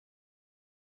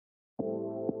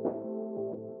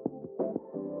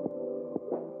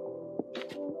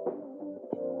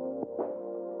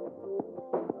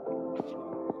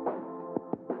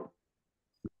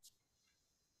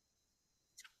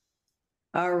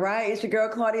All right, it's your girl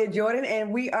Claudia Jordan,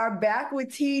 and we are back with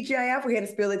TGIF. We're here to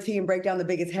spill the tea and break down the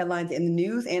biggest headlines in the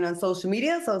news and on social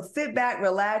media. So sit back,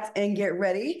 relax, and get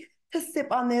ready to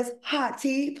sip on this hot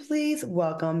tea. Please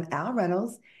welcome Al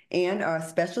Reynolds and our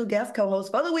special guest co-host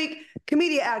for the week,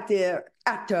 comedian,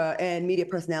 actor, and media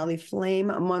personality Flame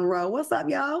Monroe. What's up,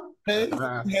 y'all? Hey,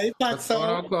 hey, What's going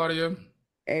on, Claudia?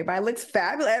 Everybody looks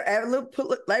fabulous.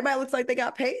 Everybody looks like they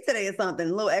got paid today or something.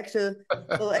 A little extra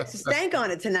stank on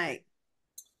it tonight.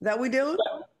 Is that what we do?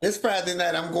 it's Friday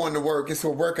night. I'm going to work. It's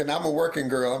for working. I'm a working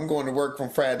girl. I'm going to work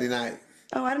from Friday night.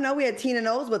 Oh, I don't know. We had Tina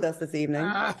Knowles with us this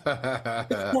evening.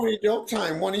 It's morning joke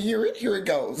time. Want to hear it? Here it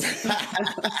goes.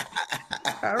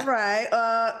 All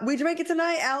right. We drinking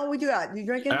tonight, Al? What you got? You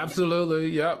drinking?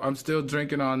 Absolutely. Yep. I'm still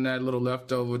drinking on that little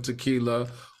leftover tequila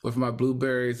with my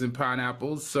blueberries and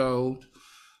pineapples. So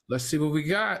let's see what we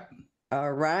got.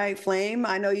 All right, Flame.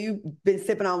 I know you've been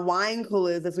sipping on wine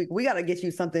coolers this week. We got to get you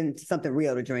something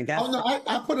real to drink. Oh, no,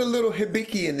 I put a little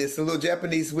hibiki in this, a little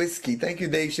Japanese whiskey. Thank you,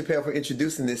 Dave Chappelle, for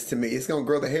introducing this to me. It's going to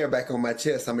grow the hair back on my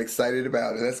chest. I'm excited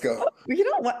about it. Let's go. You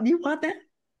know what? You want that?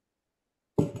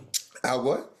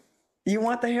 What? You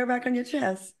want the hair back on your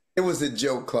chest? It was a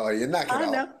joke, Claudia. Knock it I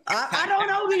off. know. I don't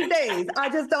know these days. I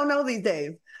just don't know these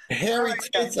days. Hairy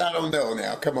tits, I don't know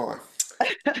now. Come on.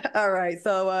 All right.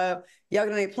 So y'all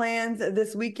got any plans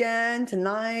this weekend,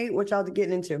 tonight? What y'all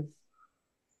getting into?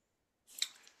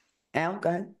 Al, go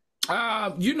ahead.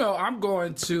 I'm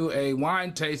going to a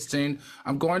wine tasting.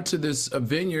 I'm going to this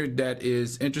vineyard that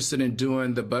is interested in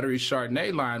doing the buttery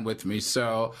Chardonnay line with me.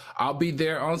 So I'll be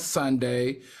there on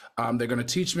Sunday. They're going to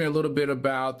teach me a little bit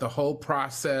about the whole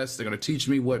process. They're going to teach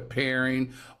me what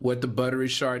pairing, what the buttery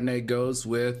Chardonnay goes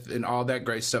with, and all that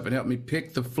great stuff, and help me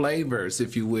pick the flavors,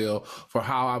 if you will, for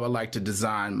how I would like to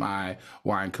design my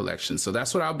wine collection. So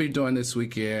that's what I'll be doing this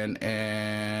weekend.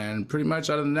 And pretty much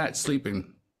other than that,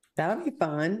 sleeping. That'll be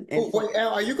fun. Oh, wait,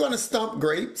 Al, are you going to stump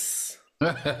grapes?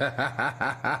 I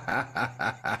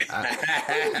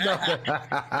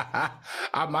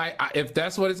might, if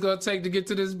that's what it's going to take to get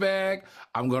to this bag,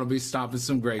 I'm going to be stomping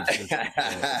some grapes.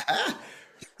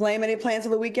 Flame, any plans for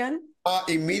the weekend?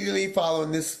 Immediately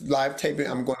following this live taping,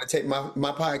 I'm going to take my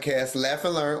podcast, Laugh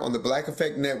and Learn, on the Black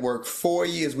Effect Network. 4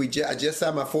 years. I just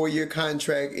signed my 4-year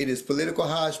contract. It is political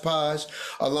hodgepodge,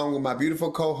 along with my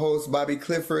beautiful co-host, Bobby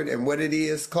Clifford. And what it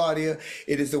is, Claudia,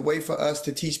 it is a way for us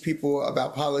to teach people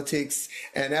about politics.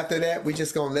 And after that, we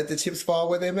just going to let the chips fall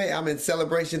where they may. I'm in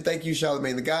celebration. Thank you,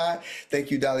 Charlamagne the God.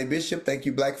 Thank you, Dolly Bishop. Thank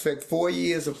you, Black Effect. 4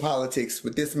 years of politics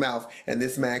with this mouth and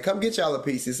this man. Come get y'all a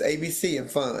piece. It's ABC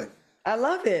and fun. I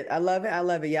love it. I love it. I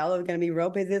love it. Y'all are going to be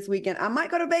real busy this weekend. I might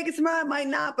go to Vegas tomorrow. I might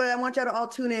not, but I want y'all to all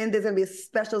tune in. There's going to be a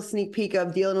special sneak peek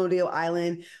of Deal No Deal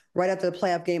Island right after the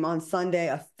playoff game on Sunday,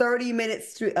 a 30-minute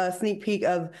sneak peek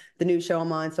of the new show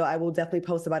I'm on. So I will definitely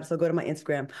post about it. So go to my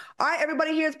Instagram. All right,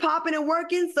 everybody here is popping and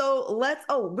working.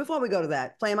 So before we go to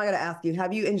that, Flame, I got to ask you,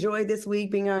 have you enjoyed this week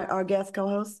being our guest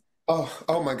co-host?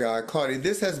 Oh my God, Claudia,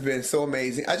 this has been so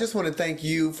amazing. I just want to thank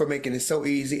you for making it so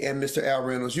easy, and Mr. Al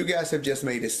Reynolds. You guys have just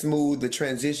made it smooth, the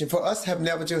transition. For us have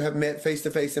never to have met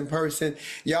face-to-face in person,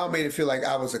 y'all made it feel like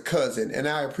I was a cousin, and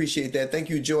I appreciate that. Thank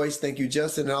you, Joyce. Thank you,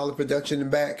 Justin, and all the production in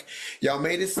back. Y'all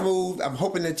made it smooth. I'm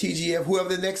hoping that TGF, whoever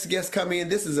the next guest come in,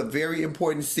 this is a very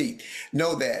important seat.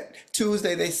 Know that.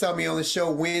 Tuesday, they saw me on the show.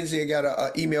 Wednesday, I got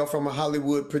an email from a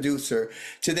Hollywood producer.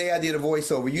 Today, I did a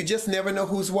voiceover. You just never know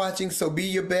who's watching, so be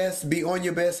your best. Be on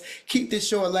your best. Keep this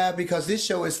show alive, because this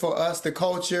show is for us, the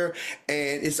culture,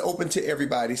 and it's open to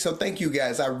everybody. So thank you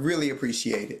guys. I really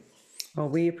appreciate it. Well,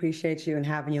 we appreciate you and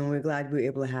having you, and we're glad we were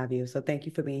able to have you. So thank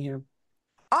you for being here.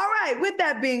 All right. With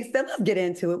that being said, let's get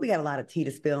into it. We got a lot of tea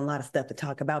to spill and a lot of stuff to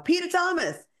talk about. Peter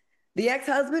Thomas, the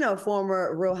ex-husband of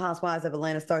former Real Housewives of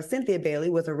Atlanta star Cynthia Bailey,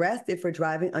 was arrested for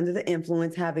driving under the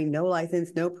influence, having no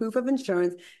license, no proof of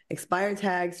insurance, expired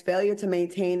tags, failure to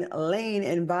maintain lane,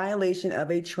 and violation of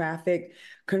a traffic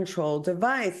control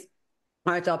device.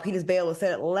 All right, y'all. Peter's bail was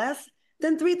set at less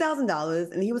than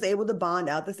 $3,000, and he was able to bond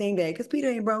out the same day because Peter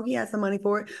ain't broke. He has some money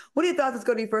for it. What are your thoughts? Let's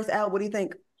go to you first, Al. What do you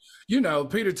think?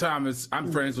 Peter Thomas,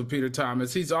 I'm friends with Peter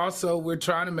Thomas. We're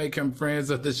trying to make him friends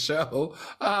of the show,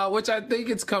 which I think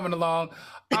it's coming along.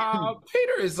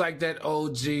 Peter is like that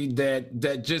OG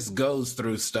that just goes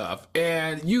through stuff,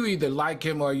 and you either like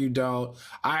him or you don't.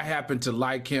 I happen to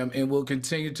like him and will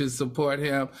continue to support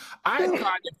him. I find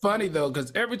it funny though,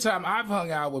 because every time I've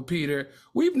hung out with Peter,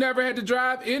 we've never had to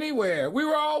drive anywhere. We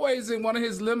were always in one of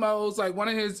his limos, like one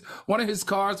of his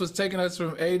cars was taking us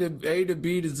from A to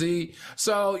B to Z.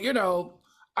 So,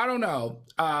 I don't know.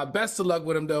 Best of luck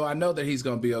with him, though. I know that he's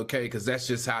going to be okay because that's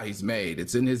just how he's made.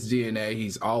 It's in his DNA.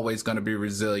 He's always going to be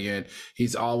resilient.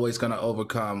 He's always going to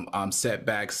overcome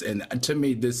setbacks. And to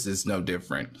me, this is no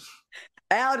different.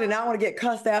 Al did not want to get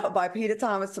cussed out by Peter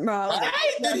Thomas tomorrow.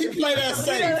 Did he play that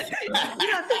safe?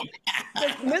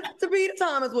 Mr. Peter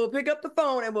Thomas will pick up the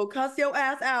phone and will cuss your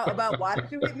ass out about why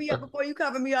did you hit me up before you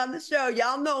covered me on the show?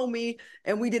 Y'all know me.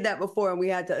 And we did that before and we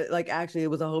had to, actually, it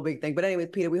was a whole big thing. But anyways,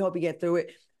 Peter, we hope you get through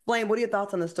it. Flame, what are your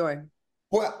thoughts on the story?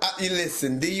 Well,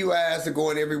 listen, DUIs are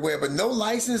going everywhere, but no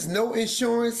license, no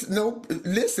insurance, no.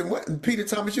 Listen, what Peter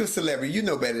Thomas, you're a celebrity. You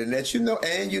know better than that. You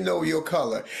know your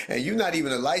color, and you're not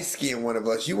even a light skinned one of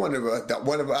us. You one of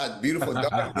our beautiful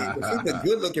dark people. He's a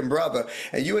good looking brother,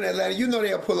 and you in Atlanta. You know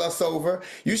they'll pull us over.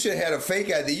 You should have had a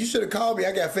fake ID. You should have called me.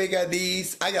 I got fake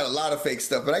IDs. I got a lot of fake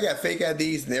stuff, but I got fake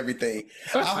IDs and everything.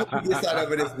 I hope he gets out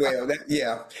of it as well.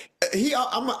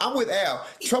 I'm with Al.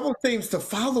 Trouble seems to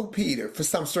follow Peter for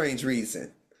some strange reason.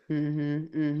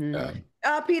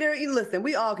 Peter, you listen,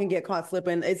 we all can get caught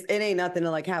slipping. It ain't nothing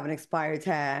to have an expired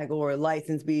tag or a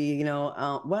license be, there's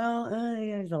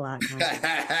a lot.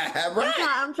 Right.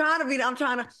 I'm trying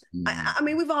to, I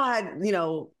mean, we've all had,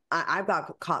 I've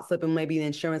got caught slipping, maybe the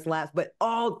insurance lapse, but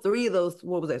all three of those,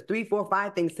 3, 4,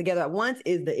 5 things together at once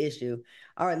is the issue.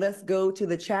 All right, let's go to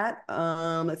the chat.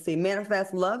 Let's see.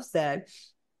 Manifest Love said,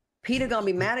 Peter gonna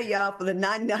be mad at y'all for the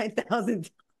 99,000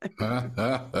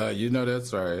 You know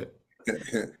that's right.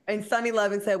 And Sunny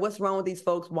Levin said, what's wrong with these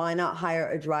folks? Why not hire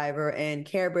a driver? And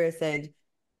Care Bear said,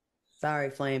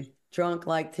 sorry, Flame, drunk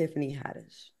like Tiffany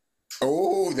Haddish.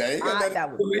 Oh, that ain't got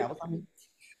nothing to do with me.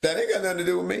 That ain't got nothing to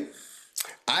do with me.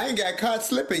 I ain't got caught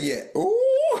slipping yet.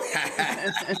 Ooh.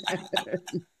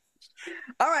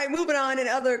 All right, moving on. In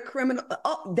other criminal,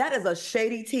 that is a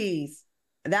shady tease.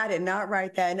 I did not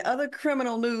write that. In other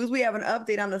criminal news, we have an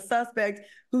update on the suspect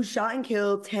who shot and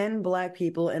killed 10 Black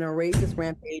people in a racist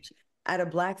rampage at a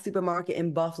Black supermarket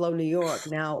in Buffalo, New York.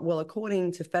 Now,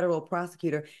 according to federal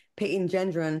prosecutor Peyton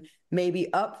Gendron, may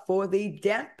be up for the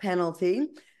death penalty.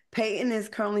 Peyton is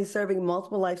currently serving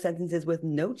multiple life sentences with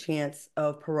no chance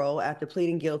of parole after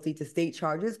pleading guilty to state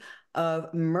charges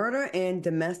of murder and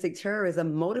domestic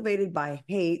terrorism motivated by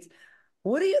hate.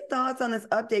 What are your thoughts on this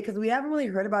update? Because we haven't really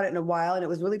heard about it in a while, and it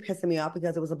was really pissing me off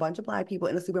because it was a bunch of Black people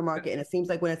in a supermarket, and it seems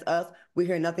like when it's us, we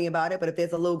hear nothing about it. But if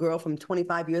there's a little girl from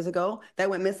 25 years ago that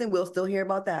went missing, we'll still hear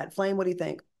about that. Flame, what do you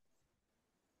think?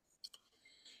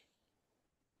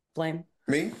 Flame?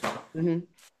 Me? Mm-hmm.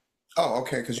 Oh,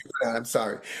 okay, because I'm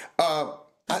sorry.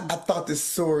 I thought this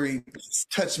story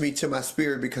touched me to my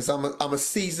spirit because I'm a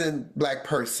seasoned Black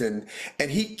person, and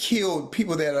he killed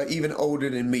people that are even older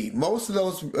than me. Most of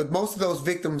those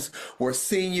victims were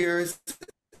seniors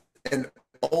and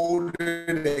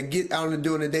older that get out and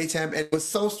do in the daytime, and it was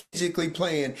so strategically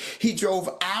planned. He drove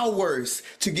hours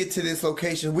to get to this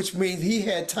location, which means he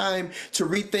had time to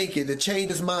rethink it, to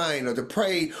change his mind, or to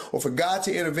pray, or for God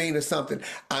to intervene or something.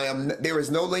 There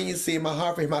is no leniency in my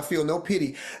heart for him. I feel no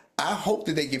pity. I hope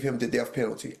that they give him the death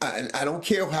penalty. I don't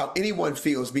care how anyone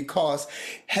feels, because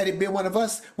had it been one of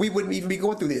us, we wouldn't even be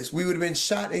going through this. We would have been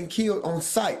shot and killed on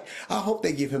sight. I hope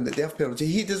they give him the death penalty.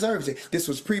 He deserves it. This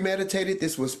was premeditated.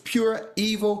 This was pure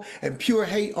evil and pure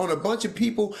hate on a bunch of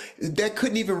people that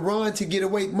couldn't even run to get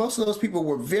away. Most of those people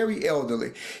were very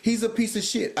elderly. He's a piece of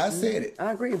shit. I said it.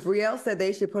 I agree. Brielle said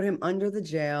they should put him under the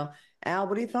jail. Al,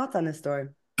 what are your thoughts on this story?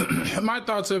 My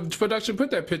thoughts of production, put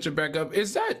that picture back up.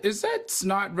 Is that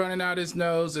snot running out his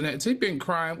nose, and has he been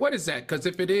crying? What is that? Because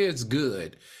if it is,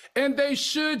 good. And they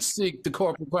should seek the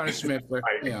corporal punishment for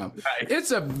him.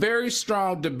 It's a very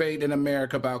strong debate in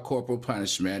America about corporal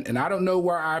punishment. And I don't know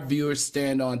where our viewers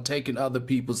stand on taking other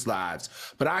people's lives.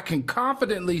 But I can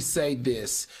confidently say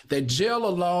this, that jail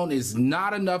alone is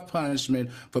not enough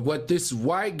punishment for what this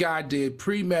white guy did,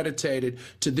 premeditated,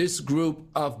 to this group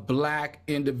of Black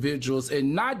individuals.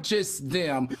 And not just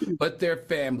them, but their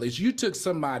families. You took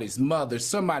somebody's mother,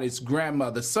 somebody's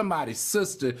grandmother, somebody's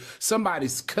sister,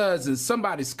 somebody's cousin,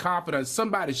 somebody's confidant,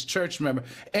 somebody's church member,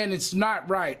 and it's not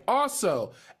right.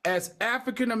 Also, as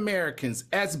African Americans,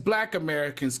 as Black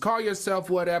Americans, call yourself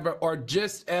whatever, or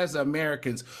just as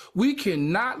Americans, we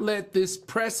cannot let this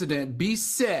precedent be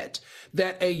set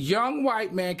that a young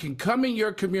white man can come in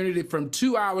your community from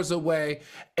 2 hours away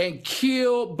and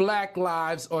kill Black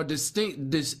lives or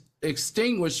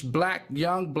extinguish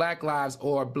young Black lives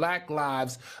or Black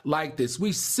lives like this.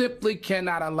 We simply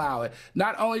cannot allow it.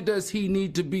 Not only does he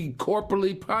need to be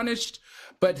corporally punished,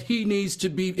 but he needs to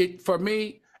be, for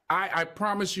me, I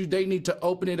promise you, they need to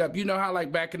open it up. You know how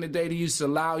like back in the day, they used to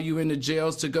allow you in the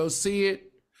jails to go see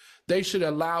it? They should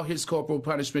allow his corporal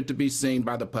punishment to be seen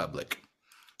by the public.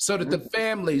 so that the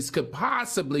families could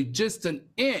possibly just an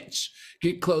inch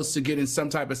get close to getting some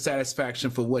type of satisfaction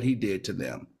for what he did to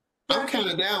them. I'm kind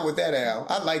of down with that, Al.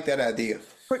 I like that idea.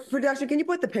 Production, can you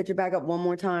put the picture back up one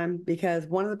more time? Because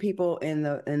one of the people in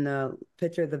the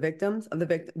picture, the victims,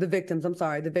 the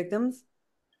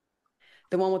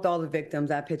one with all the victims,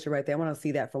 that picture right there. I want to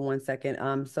see that for 1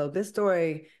 second. So this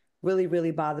story really, really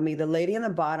bothered me. The lady in the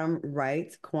bottom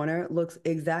right corner looks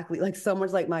exactly like so much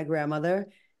like my grandmother.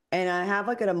 And I have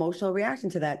like an emotional reaction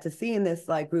to that, to seeing this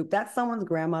like group. That's someone's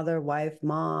grandmother, wife,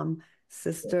 mom,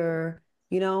 sister.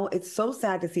 You know, it's so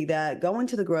sad to see that, going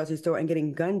to the grocery store and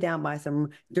getting gunned down by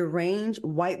some deranged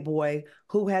white boy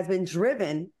who has been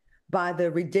driven by the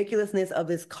ridiculousness of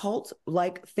this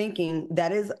cult-like thinking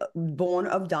that is born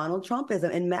of Donald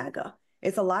Trumpism and MAGA.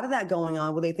 It's a lot of that going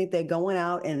on, where they think they're going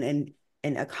out and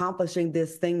accomplishing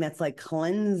this thing that's like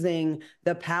cleansing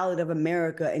the palate of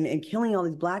America and killing all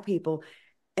these Black people.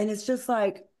 And it's just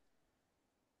like,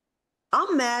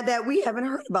 I'm mad that we haven't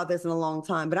heard about this in a long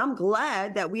time, but I'm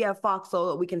glad that we have Fox Soul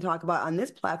that we can talk about on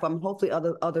this platform. Hopefully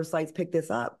other sites pick this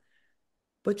up.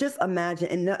 But just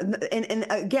imagine, and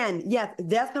again, yes,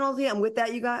 death penalty, I'm with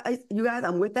that, you guys,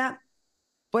 I'm with that.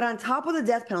 But on top of the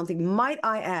death penalty, might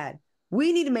I add,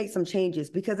 we need to make some changes,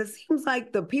 because it seems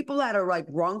like the people that are like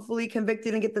wrongfully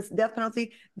convicted and get this death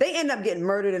penalty, they end up getting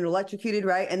murdered and electrocuted,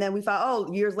 right? And then we find,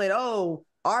 oh, years later, oh,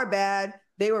 our bad,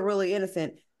 they were really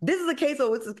innocent. This is a case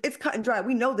of it's cut and dry.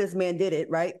 We know this man did it,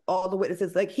 right? All the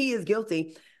witnesses, like, he is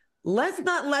guilty. Let's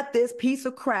not let this piece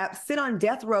of crap sit on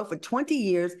death row for 20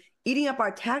 years, eating up our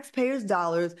taxpayers'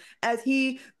 dollars as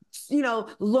he, you know,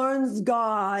 learns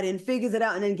God and figures it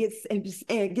out, and then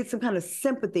gets some kind of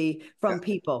sympathy from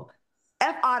people.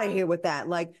 F out of here with that.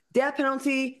 Like, death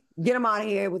penalty, get him out of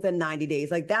here within 90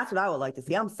 days. Like, that's what I would like to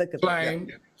see. I'm sick of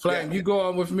it. Flame, you go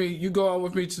on with me. You go on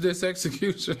with me to this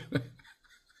execution.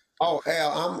 Oh,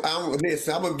 Al, I'm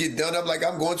listen. I'm gonna get done up like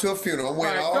I'm going to a funeral. I'm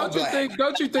wearing all black.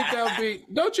 Don't you think that would be?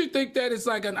 Don't you think that it's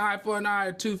like an eye for an eye,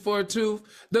 a tooth for a tooth?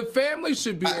 The family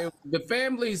should be able, the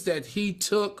families that he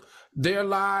took their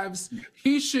lives,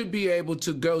 he should be able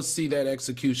to go see that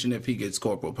execution if he gets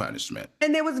corporal punishment.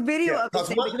 And there was video of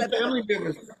one of the family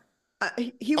members.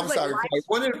 He was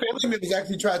one of the family members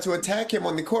actually tried to attack him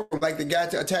on the courtroom, like the guy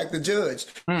to attack the judge.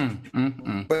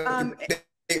 But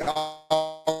they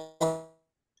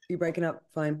You breaking up,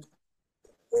 Flame?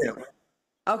 Yeah.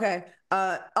 Okay.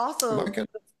 Also,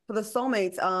 for the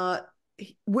soulmates,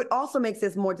 what also makes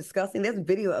this more disgusting, there's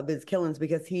video of his killings,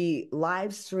 because he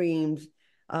live streamed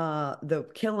the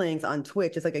killings on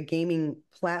Twitch. It's like a gaming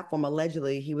platform.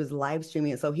 Allegedly, he was live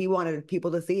streaming it, so he wanted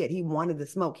people to see it. He wanted the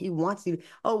smoke. He wants you.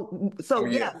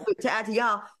 To add to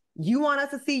y'all, you want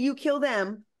us to see you kill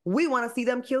them. We want to see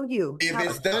them kill you. If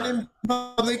it's done in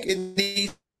public, it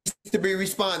needs to be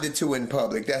responded to in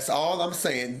public. That's all I'm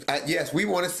saying. Yes, we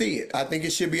want to see it. I think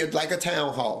it should be like a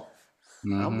town hall.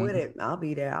 I'm with it. I'll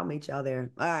be there. I'll meet y'all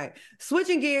there. All right.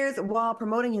 Switching gears, while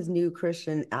promoting his new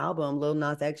Christian album, Lil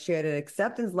Nas X shared an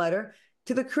acceptance letter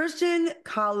to the Christian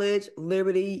college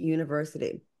Liberty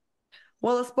University.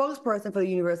 Well, a spokesperson for the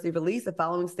university released the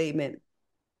following statement.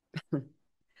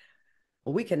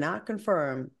 We cannot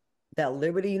confirm that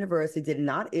Liberty University did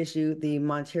not issue the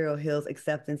Montero Hill's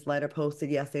acceptance letter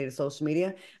posted yesterday to social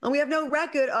media, and we have no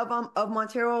record of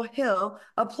Montero Hill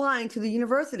applying to the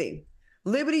university.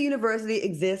 Liberty University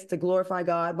exists to glorify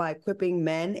God by equipping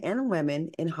men and women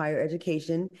in higher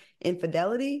education in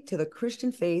fidelity to the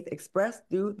Christian faith expressed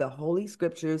through the Holy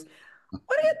Scriptures.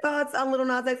 What are your thoughts on Lil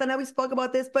Nas X? I know we spoke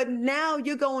about this, but now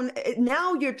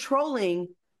you're trolling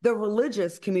the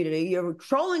religious community. You're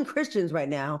trolling Christians right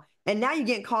now. And now you're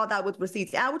getting called out with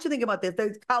receipts. Al, what you think about this?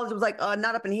 The college was like,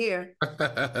 not up in here.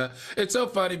 It's so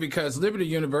funny because Liberty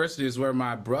University is where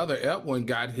my brother Edwin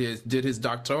did his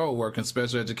doctoral work in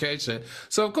special education.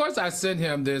 So of course I sent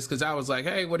him this because I was like,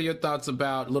 hey, what are your thoughts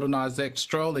about Lil Nas X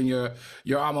trolling your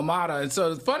alma mater? And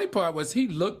so the funny part was he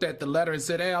looked at the letter and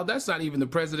said, Al, that's not even the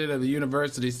president of the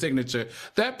university's signature.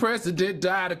 That president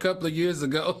died a couple of years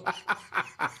ago.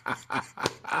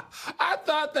 I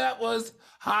thought that was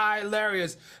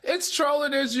hilarious. It's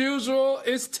trolling as usual.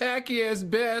 It's tacky as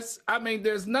best. I mean,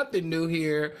 there's nothing new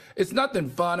here. It's nothing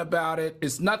fun about it.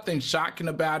 It's nothing shocking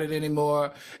about it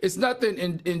anymore. It's nothing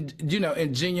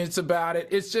ingenious about it.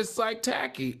 It's just like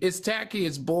tacky. It's tacky,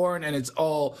 it's boring, and it's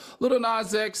old. Lil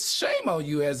Nas X, shame on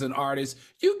you as an artist.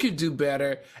 You could do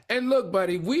better. And look,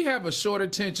 buddy, we have a short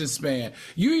attention span.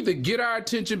 You either get our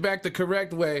attention back the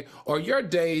correct way or your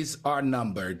days are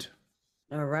numbered.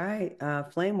 All right.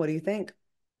 Flame, what do you think?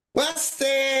 What's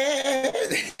that?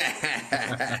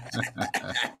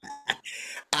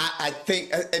 I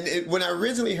think, when I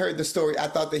originally heard the story, I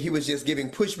thought that he was just giving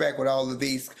pushback with all of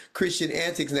these Christian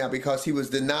antics now because he was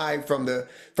denied from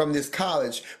this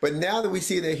college. But now that we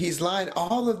see that he's lying,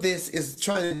 all of this is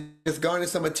trying to just garner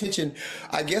some attention,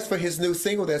 I guess, for his new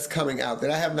single that's coming out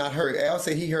that I have not heard. Al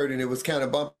said he heard it and it was kind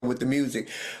of bumping with the music.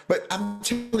 But I'm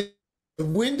telling you,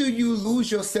 when do you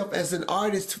lose yourself as an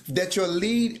artist that your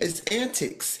lead is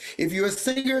antics? If you're a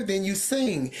singer, then you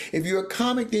sing. If you're a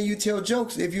comic, then you tell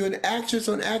jokes. If you're an actress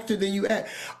or an actor, then you act.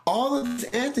 All of these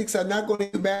antics are not going to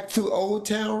get back to Old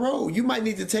Town Road. You might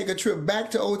need to take a trip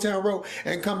back to Old Town Road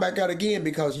and come back out again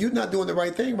because you're not doing the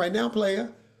right thing right now,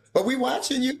 player. But we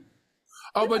watching you.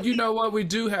 Oh, but you know what we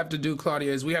do have to do,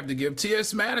 Claudia, is we have to give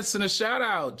T.S. Madison a shout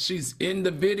out. She's in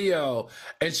the video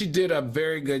and she did a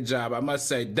very good job. I must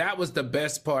say that was the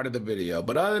best part of the video.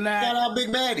 But other than that, shout out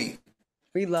Big Maddie.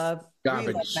 We love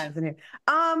Madison here.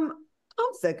 I'm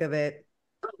sick of it.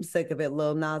 I'm sick of it,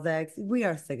 Lil Nas X. We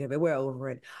are sick of it. We're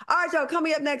over it. All right, y'all.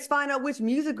 Coming up next, find out which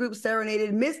music group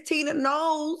serenaded Miss Tina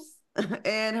Knowles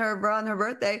and on her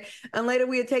birthday. And later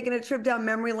we are taking a trip down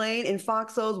memory lane in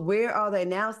Fox Soul's Where Are They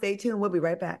Now? Stay tuned. We'll be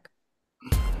right back.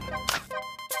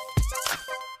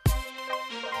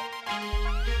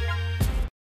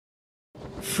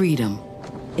 Freedom.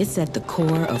 It's at the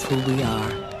core of who we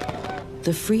are.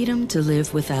 The freedom to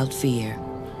live without fear,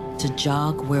 to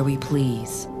jog where we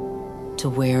please, to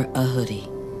wear a hoodie.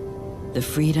 The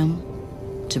freedom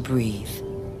to breathe.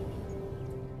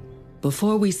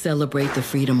 Before we celebrate the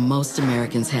freedom most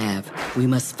Americans have, we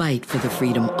must fight for the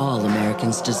freedom all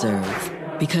Americans deserve.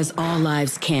 Because all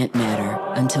lives can't matter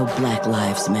until Black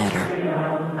lives matter.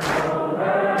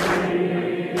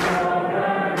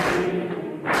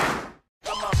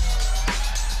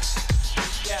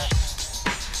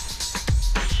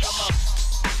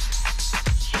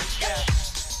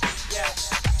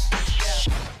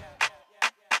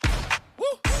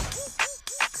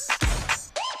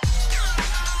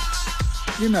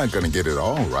 You're not going to get it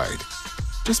all right.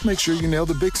 Just make sure you nail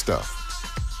the big stuff.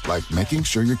 Like making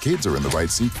sure your kids are in the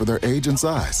right seat for their age and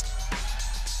size.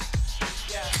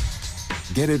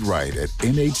 Get it right at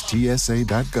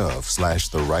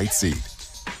nhtsa.gov/the-right-seat.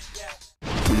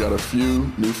 We got a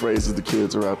few new phrases the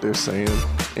kids are out there saying,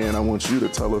 and I want you to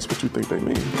tell us what you think they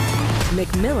mean.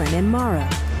 McMillan and Mara.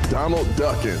 Donald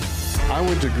Duckin. I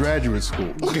went to graduate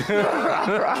school.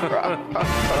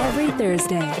 Every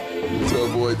Thursday. To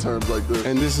avoid terms like this.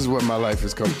 And this is what my life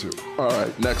has come to. All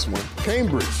right, next one.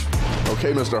 Cambridge.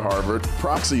 Okay, Mr. Harvard.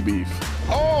 Proxy beef.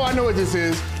 Oh, I know what this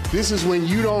is. This is when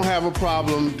you don't have a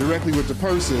problem directly with the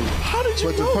person. How did you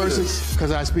but know the person, this?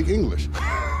 Because I speak English.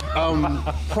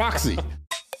 Proxy.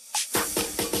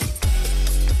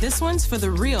 This one's for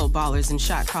the real ballers and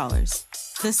shot callers.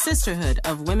 The sisterhood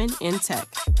of women in tech.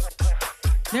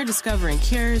 They're discovering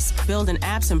cures, building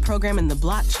apps, and programming the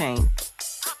blockchain.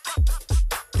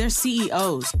 They're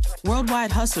CEOs,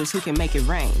 worldwide hustlers who can make it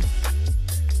rain.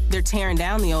 They're tearing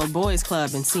down the old boys club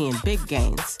and seeing big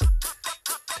gains.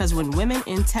 Because when women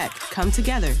in tech come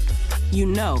together, you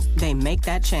know they make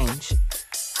that change.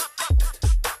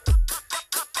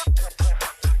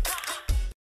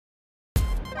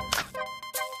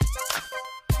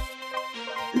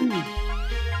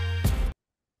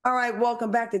 All right,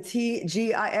 welcome back to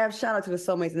TGIF. Shout out to the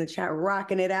soulmates in the chat,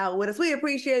 rocking it out with us. We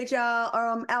appreciate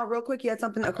y'all. Al, real quick, you had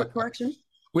something, a quick correction?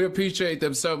 We appreciate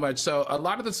them so much. So a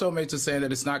lot of the soulmates are saying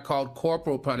that it's not called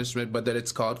corporal punishment, but that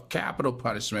it's called capital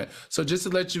punishment. So just to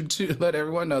let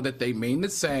everyone know that they mean the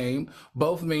same.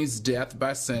 Both means death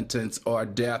by sentence or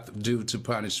death due to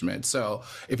punishment. So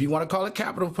if you want to call it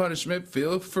capital punishment,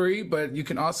 feel free, but you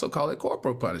can also call it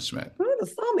corporal punishment. Ooh, the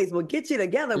soulmates will get you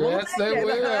together. Yes, they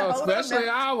will, especially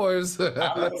ours.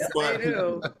 Yes, they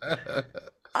do.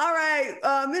 All right,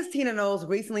 Miss Tina Knowles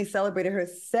recently celebrated her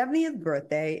 70th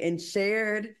birthday and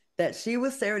shared that she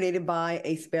was serenaded by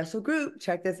a special group.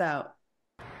 Check this out.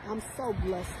 I'm so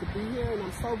blessed to be here, and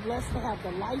I'm so blessed to have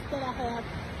the life that I have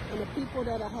and the people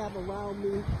that I have around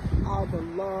me, all the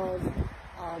love.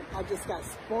 I just got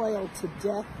spoiled to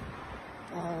death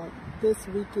this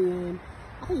weekend.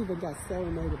 I even got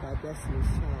serenaded by Destiny's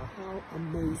Child. How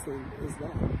amazing is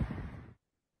that?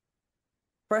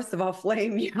 First of all,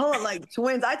 Flame, y'all are like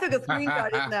twins. I took a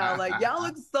screenshot just now. Like, y'all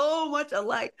look so much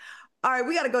alike. All right,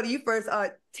 we got to go to you first.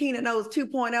 Tina Knowles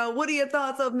 2.0. What are your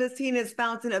thoughts of Miss Tina's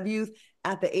fountain of youth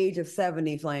at the age of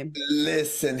 70, Flame?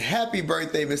 Listen, happy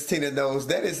birthday, Miss Tina Knowles.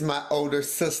 That is my older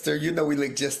sister. You know we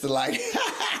look just alike.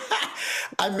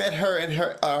 I met her and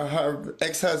her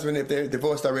ex-husband, if they're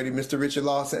divorced already, Mr. Richard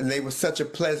Lawson, and they were such a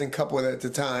pleasant couple at the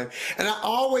time. And I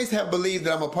always have believed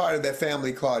that I'm a part of that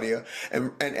family, Claudia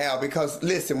and Al, because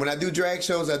listen, when I do drag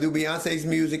shows, I do Beyonce's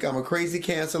music. I'm a crazy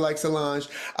cancer like Solange.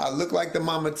 I look like the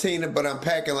Mama Tina, but I'm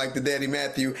packing like the Daddy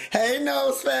Matthew. Hey,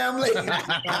 Nose family. Oh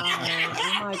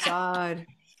my God.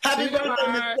 Happy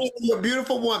birthday, Miss Tina. You're a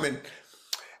beautiful woman.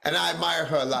 And I admire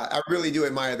her a lot. I really do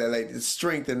admire that lady, the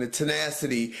strength and the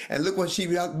tenacity. And look what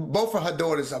both of her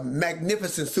daughters are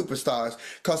magnificent superstars.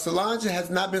 Because Solange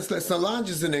has not been, Solange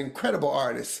is an incredible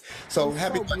artist. So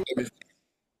happy birthday, Miss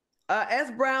S.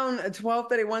 Brown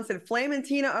 1231 said, Flame and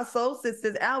Tina are soul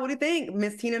sisters. Al, what do you think?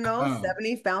 Miss Tina knows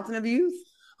 70 Fountain of Youth.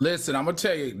 Listen, I'm going to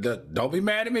tell you, don't be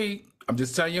mad at me. I'm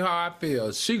just telling you how I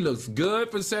feel. She looks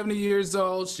good for 70 years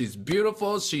old. She's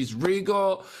beautiful. She's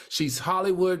regal. She's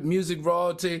Hollywood music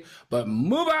royalty. But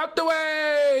move out the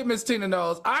way, Miss Tina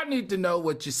Knowles. I need to know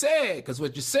what you said, because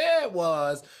what you said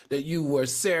was that you were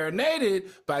serenaded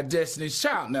by Destiny's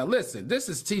Child. Now, listen, this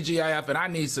is TGIF, and I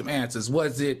need some answers.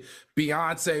 Was it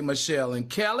Beyonce, Michelle, and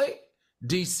Kelly?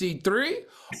 DC3,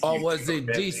 or was it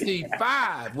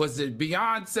DC5? Was it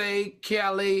Beyonce,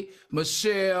 Kelly,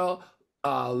 Michelle,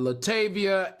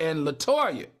 Latavia, and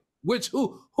Latoya?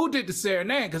 Who did the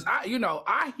serenade? Because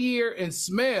I hear and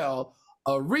smell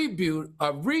a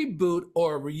reboot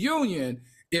or a reunion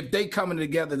if they coming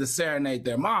together to serenade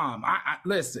their mom. I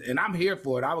listen, and I'm here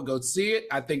for it. I would go see it.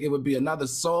 I think it would be another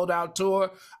sold out tour,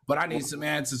 but I need some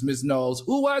answers, Miss Knowles.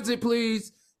 Who was it,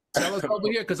 please? Tell us over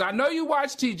here, because I know you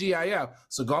watch TGIF.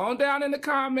 So go on down in the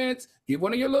comments, get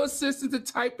one of your little sisters to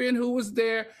type in who was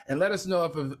there, and let us know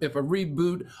if a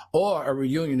reboot or a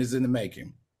reunion is in the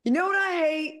making. You know what I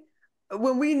hate?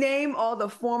 When we name all the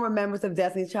former members of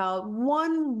Destiny's Child,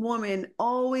 one woman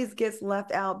always gets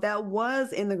left out that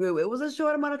was in the group. It was a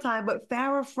short amount of time, but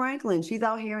Farrah Franklin, she's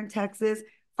out here in Texas.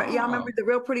 Y'all remember the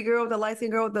real pretty girl, the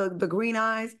light-skinned girl with the green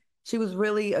eyes? She was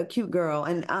really a cute girl,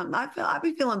 and I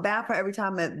be feeling bad for every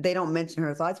time that they don't mention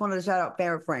her. So I just wanted to shout out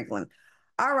Farrah Franklin.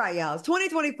 All right, y'all, it's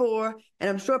 2024, and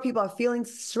I'm sure people are feeling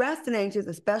stressed and anxious,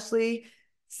 especially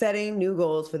setting new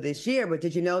goals for this year. But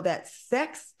did you know that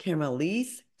sex can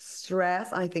release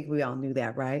stress? I think we all knew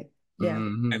that, right? Yeah.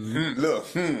 Mm-hmm. Look,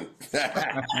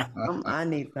 I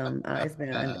need some. It's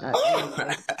been.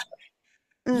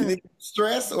 You need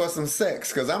stress or some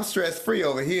sex? Because I'm stress free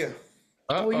over here.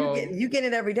 Well, you get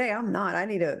it every day. I'm not. I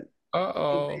need a.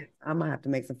 I might have to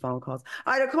make some phone calls.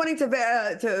 All right. According to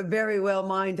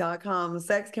verywellmind.com,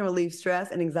 sex can relieve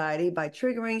stress and anxiety by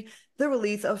triggering the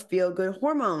release of feel-good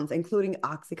hormones, including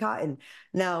Oxycontin.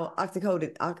 Now,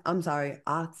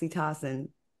 oxytocin.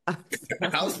 I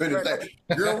was going to say,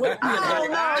 girl, what you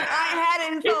I had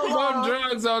it in so long.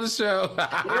 Drugs on the show.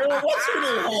 Girl, what you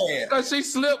done had? She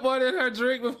slipped one in her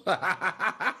drink before.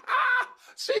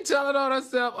 She telling on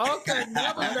herself, okay,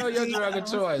 never know your drug of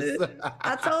choice.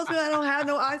 I told you I don't have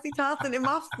no oxytocin in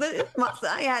my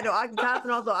I had no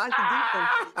oxytocin, also oxytocin.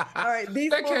 All right,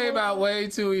 that came out way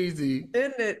too easy.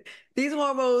 Isn't it? These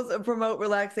hormones promote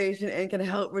relaxation and can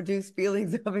help reduce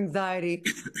feelings of anxiety.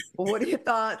 What are your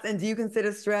thoughts? And do you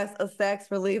consider stress a sex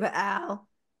reliever, Al?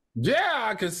 Yeah,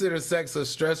 I consider sex a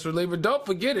stress reliever. Don't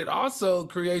forget, it also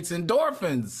creates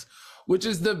endorphins, which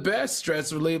is the best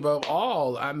stress reliever of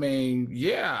all. I mean,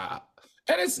 yeah.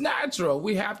 And it's natural.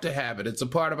 We have to have it. It's a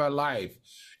part of our life.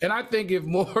 And I think if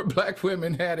more Black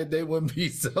women had it, they wouldn't be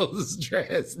so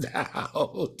stressed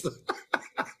out.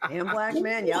 Damn Black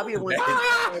man, y'all be one.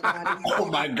 Oh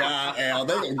my God, Al,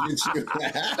 they gonna get you.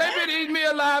 They've been eating me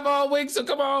alive all week, so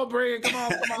come on, bring it. Come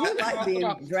on. You like being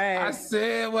dragged. I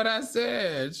said what I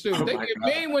said. Shoot, they get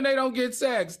mean when they don't get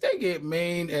sex. They get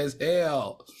mean as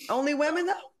hell. Only women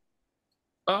though?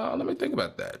 Let me think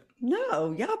about that.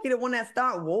 No, y'all be the one that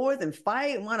start wars and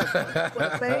fight and want to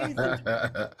face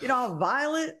and all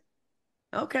violent.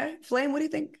 Okay, Flame, what do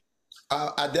you think?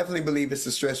 I definitely believe it's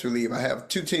a stress relief. I have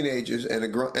 2 teenagers and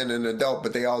an adult,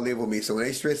 but they all live with me. So when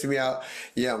they stress me out,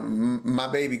 yeah, my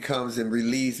baby comes and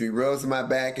relieves me, rubs my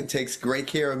back, and takes great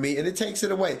care of me, and it takes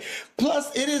it away. Plus,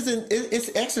 it's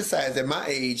exercise at my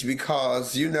age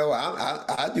because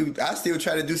I still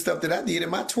try to do stuff that I did in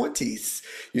my 20s.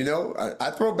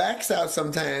 I throw backs out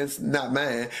sometimes, not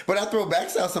mine, but I throw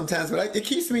backs out sometimes. But it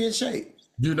keeps me in shape.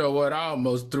 You know what? I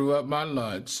almost threw up my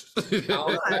lunch. I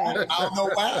don't know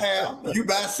why, Al. You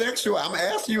bisexual. I'm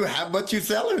asking you how much you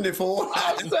selling it for.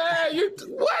 I'm saying,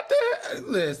 what the?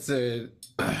 Listen,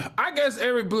 I guess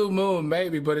every blue moon,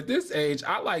 maybe, but at this age,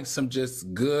 I like some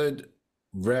just good,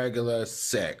 regular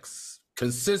sex.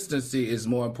 Consistency is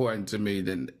more important to me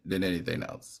than anything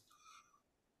else.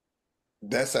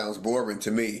 That sounds boring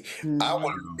to me. I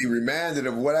want to be reminded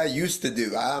of what I used to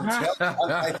do. I'm telling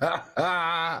you.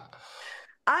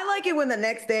 I like it when the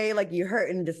next day, like you're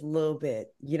hurting just a little bit.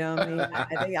 You know what I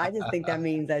mean? I just think that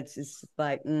means that's just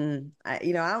like, I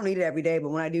don't need it every day, but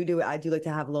when I do it, I do like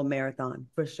to have a little marathon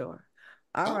for sure.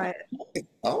 All right.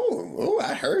 Oh,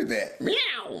 I heard that.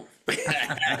 Meow.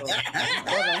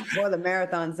 For the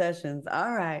marathon sessions.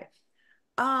 All right.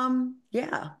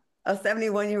 Yeah. A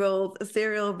 71-year-old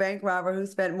serial bank robber who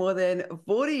spent more than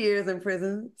 40 years in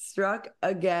prison struck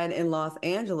again in Los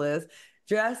Angeles,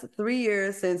 just 3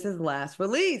 years since his last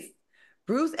release.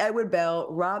 Bruce Edward Bell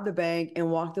robbed the bank and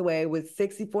walked away with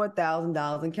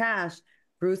 $64,000 in cash.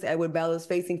 Bruce Edward Bell is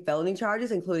facing felony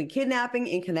charges, including kidnapping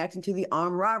in connection to the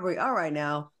armed robbery. All right,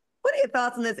 now, what are your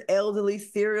thoughts on this elderly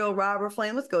serial robber,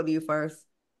 Flame? Let's go to you first.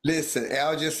 Listen,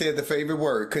 Al just said the favorite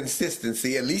word,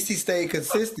 consistency. At least he stayed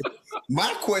consistent.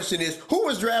 My question is, who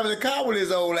was driving the car with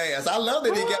his old ass? I love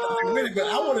that he got away with it, but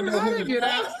I want to know who get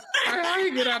out. How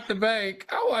you get out the bank?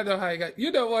 I want to know how you got.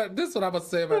 You know what? This is what I'm gonna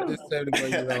say about this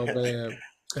 71-year-old man.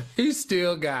 He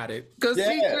still got it because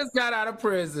he just got out of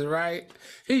prison, right?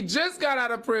 He just got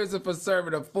out of prison for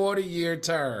serving a 40-year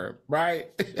term, right?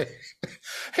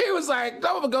 He was like, I'm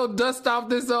gonna go dust off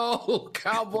this old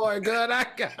cowboy gun I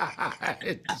got.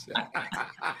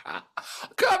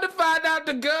 Come to find out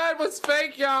the gun was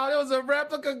fake, y'all. It was a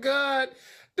replica gun.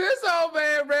 This old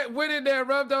man went in there,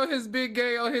 rubbed on his big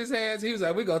gay on his hands. He was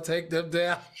like, we're going to take them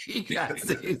down. He got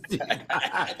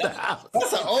 $65,000.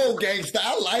 That's an old gangster.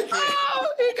 I like it. Oh,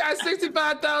 he got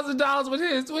 $65,000 with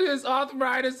his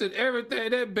arthritis and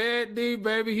everything. That bad knee,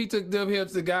 baby. He took them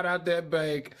hips and got out that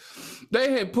bank.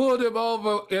 They had pulled him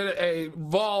over in a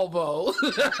Volvo.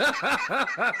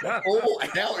 Oh,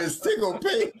 that was single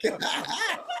pink.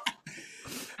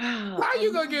 How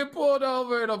you gonna get pulled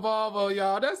over in a Volvo,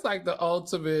 y'all? That's like the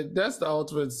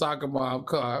ultimate soccer mom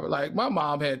car. Like my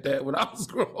mom had that when I was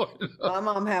growing up. My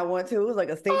mom had one too. It was like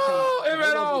a station. Oh, it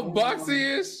ran all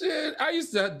boxy and shit. I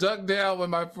used to duck down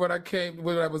when I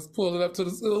was pulling up to the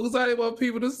school because I didn't want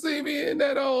people to see me in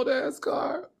that old ass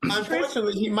car.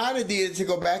 Unfortunately, he might have did to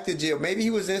go back to jail. Maybe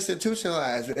he was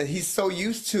institutionalized, and he's so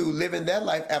used to living that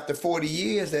life after 40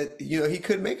 years that he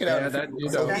couldn't make it out. That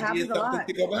happens a lot.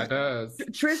 To go back. That does.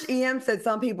 Trish EM said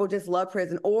some people just love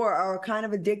prison or are kind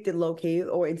of addicted low-key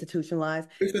or institutionalized.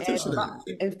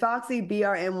 And Foxy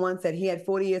BRM1 said he had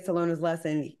 40 years to learn his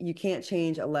lesson. You can't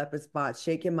change a leopard spot.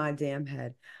 Shaking my damn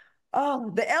head.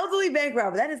 Oh, the elderly bank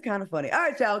robber. That is kind of funny. All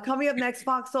right, y'all. Coming up next,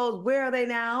 Fox Souls, where are they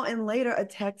now? And later, a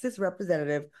Texas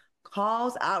representative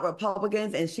calls out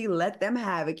Republicans and she let them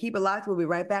have it. Keep it locked. We'll be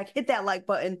right back. Hit that like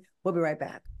button. We'll be right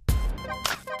back.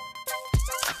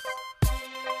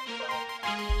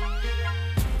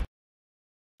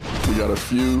 We got a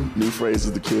few new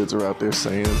phrases the kids are out there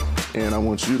saying, and I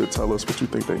want you to tell us what you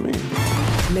think they mean.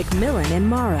 McMillan and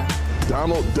Mara.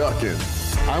 Donald Duckin.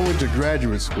 I went to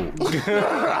graduate school.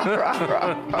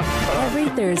 Every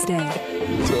Thursday.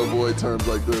 To avoid terms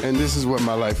like this. And this is what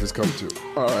my life has come to.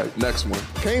 All right, next one.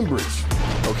 Cambridge.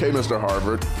 Okay, Mr.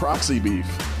 Harvard. Proxy beef.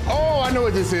 Oh, I know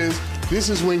what this is. This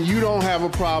is when you don't have a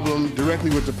problem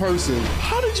directly with the person.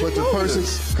 How did you know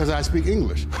this? Because I speak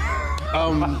English.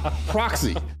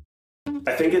 Proxy.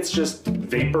 I think it's just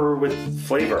vapor with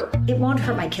flavor. It won't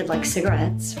hurt my kid like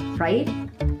cigarettes, right?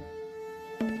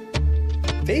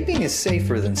 Vaping is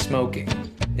safer than smoking,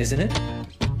 isn't it?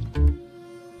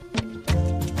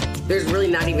 There's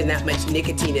really not even that much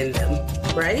nicotine in them,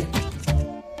 right?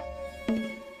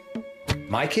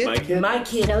 My kid? My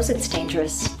kid knows it's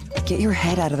dangerous. Get your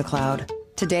head out of the cloud.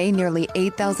 Today, nearly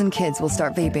 8,000 kids will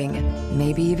start vaping,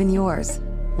 maybe even yours.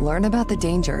 Learn about the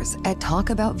dangers at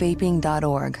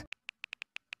talkaboutvaping.org.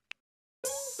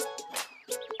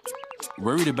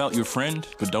 Worried about your friend,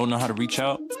 but don't know how to reach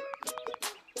out?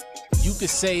 You could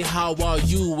say, how are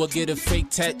you, or get a fake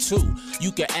tattoo.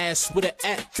 You could ask with an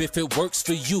app if it works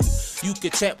for you. You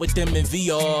could chat with them in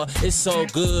VR, it's so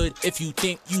good. If you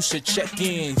think you should check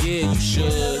in, yeah, you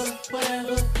should.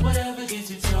 Whatever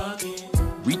gets you talking.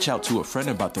 Reach out to a friend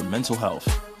about their mental health.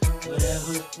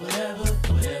 Whatever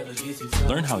gets you talking.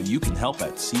 Learn how you can help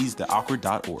at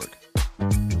seizetheawkward.org.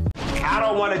 I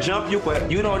don't want to jump you,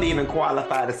 but you don't even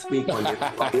qualify to speak on this.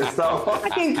 So I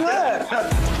can good.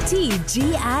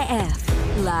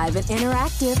 TGIF, live and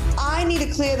interactive. I need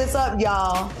to clear this up,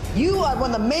 y'all. You are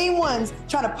one of the main ones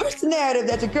trying to push the narrative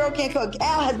that your girl can't cook.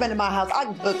 Al has been to my house. I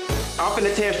can cook. I'm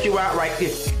finna test you out right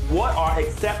here. What are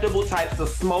acceptable types of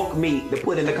smoked meat to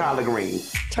put in the collard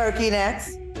greens? Turkey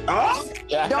necks. Oh?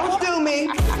 Don't do me.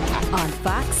 On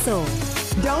Fox Soul.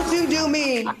 Don't you do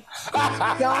me.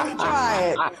 Don't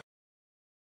try it.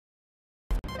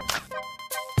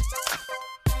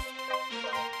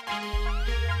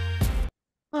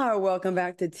 All right, welcome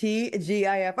back to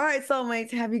TGIF. All right,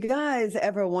 soulmates, have you guys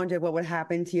ever wondered what would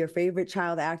happen to your favorite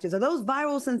child actors or those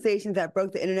viral sensations that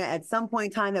broke the internet at some point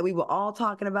in time that we were all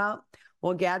talking about?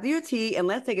 Well, gather your tea and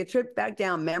let's take a trip back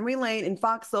down memory lane in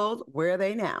Fox Soul's Where Are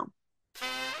They Now?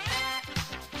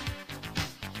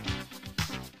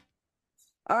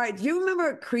 All right, do you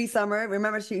remember Cree Summer?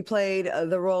 Remember she played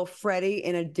the role Freddie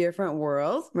in A Different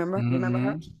World? Remember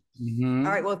her? Mm-hmm.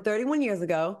 All right, well, 31 years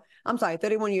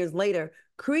later,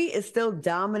 Cree is still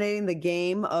dominating the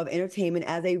game of entertainment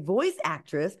as a voice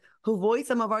actress who voiced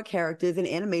some of our characters in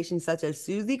animations such as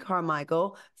Susie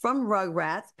Carmichael from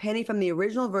Rugrats, Penny from the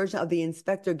original version of the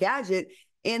Inspector Gadget,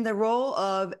 and the role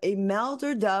of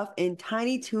Imelda Duff in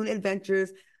Tiny Toon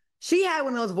Adventures. She had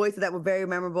one of those voices that were very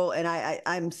memorable, and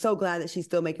I'm so glad that she's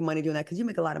still making money doing that because you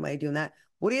make a lot of money doing that.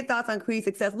 What are your thoughts on Cree's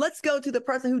success? Let's go to the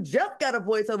person who just got a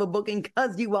voiceover booking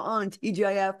because you were on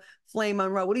TGIF, Flame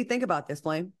Monroe. What do you think about this,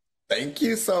 Flame? Thank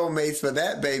you, soulmates, for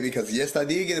that, baby. Because yes, I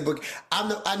did get a book.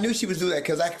 I knew she was doing that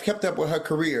because I kept up with her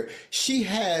career. She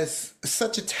has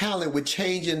such a talent with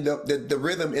changing the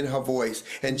rhythm in her voice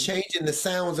and changing the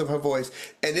sounds of her voice.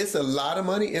 And it's a lot of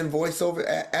money in voiceover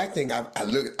acting. I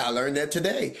learned that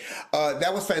today.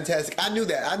 That was fantastic. I knew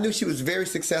that. I knew she was very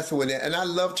successful in that, and I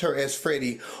loved her as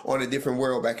Freddie on A Different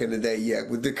World back in the day. Yeah,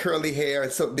 with the curly hair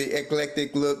and so the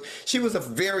eclectic look. She was a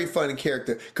very funny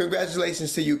character.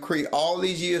 Congratulations to you, Cree. All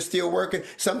these years still working.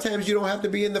 Sometimes you don't have to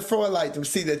be in the front to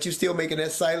see that you're still making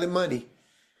that silent money.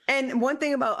 And one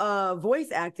thing about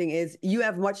voice acting is you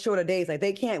have much shorter days. Like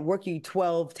they can't work you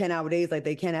 12, 10-hour days like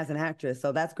they can as an actress.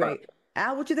 So that's great.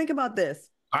 Al, what you think about this?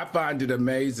 I find it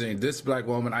amazing. This black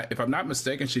woman, if I'm not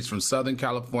mistaken, she's from Southern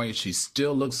California. She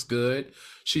still looks good.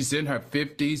 She's in her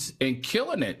 50s and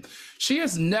killing it. She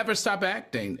has never stopped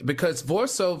acting because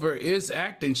voiceover is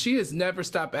acting. She has never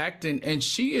stopped acting, and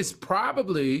she is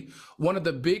probably one of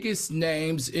the biggest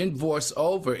names in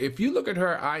voiceover. If you look at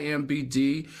her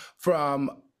IMDb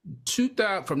from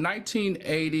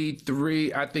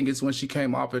 1983, I think is when she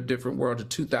came off A Different World, to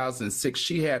 2006,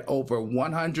 she had over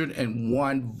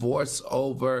 101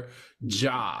 voiceover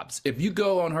jobs. If you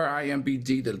go on her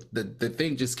IMDb, the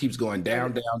thing just keeps going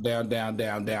down.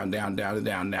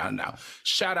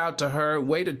 Shout out to her.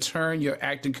 Way to turn your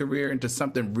acting career into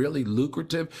something really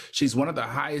lucrative. She's one of the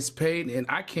highest paid, and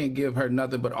I can't give her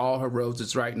nothing but all her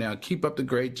roses right now. Keep up the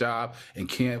great job, and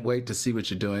can't wait to see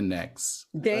what you're doing next.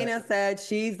 Dana said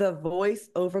she's the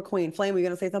voice-over queen. Flame, were you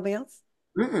going to say something else?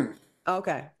 Mm-mm.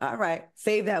 Okay. All right.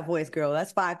 Save that voice, girl.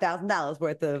 That's $5,000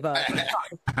 worth of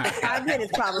 5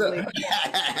 minutes, probably.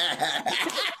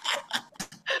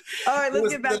 All right, let's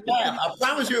get back to laugh. I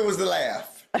promise you it was the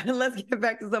laugh. Let's get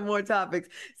back to some more topics.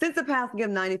 Since the passing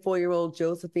of 94-year-old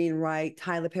Josephine Wright,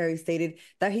 Tyler Perry stated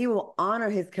that he will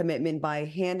honor his commitment by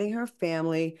handing her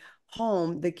family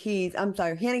the keys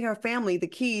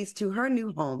to her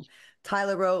new home.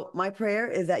 Tyler wrote, "My prayer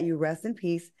is that you rest in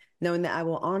peace, knowing that I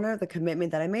will honor the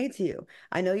commitment that I made to you.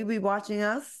 I know you'll be watching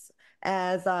us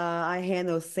as I hand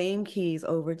those same keys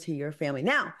over to your family."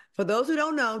 Now, for those who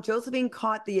don't know, Josephine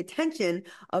caught the attention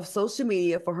of social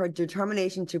media for her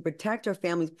determination to protect her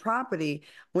family's property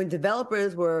when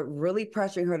developers were really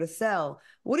pressuring her to sell.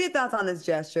 What are your thoughts on this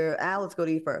gesture? Al, let's go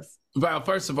to you first. Well,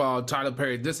 first of all, Tyler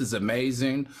Perry, this is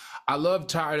amazing. I love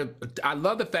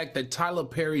the fact that Tyler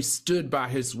Perry stood by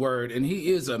his word, and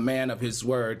he is a man of his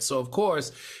word. So, of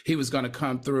course, he was going to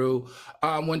come through.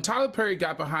 When Tyler Perry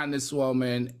got behind this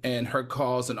woman and her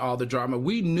calls and all the drama,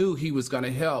 we knew he was going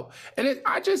to help. And it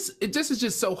is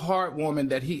just so heartwarming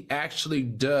that he actually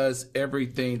does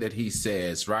everything that he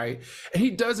says, right? And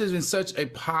he does it in such a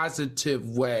positive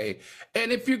way.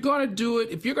 And if you're going to do it,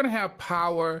 if you're going to have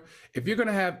power, if you're going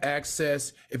to have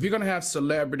access, if you're going to have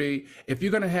celebrity, if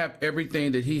you're going to have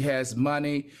everything that he has,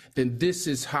 money, then this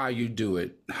is how you do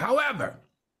it. However,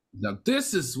 now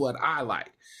this is what I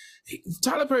like.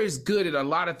 Tyler Perry is good at a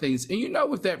lot of things. And you know,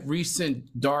 with that recent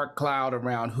dark cloud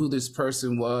around who this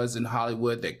person was in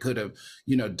Hollywood that could have,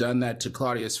 done that to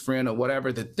Claudia's friend or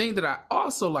whatever, the thing that I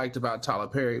also liked about Tyler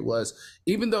Perry was,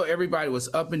 even though everybody was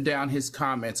up and down his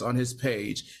comments on his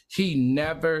page, he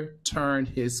never turned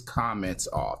his comments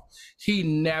off. He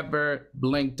never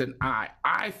blinked an eye.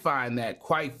 I find that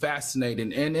quite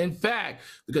fascinating. And in fact,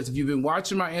 because if you've been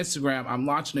watching my Instagram, I'm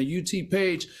launching a UT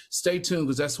page. Stay tuned,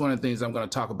 because that's one of the things I'm going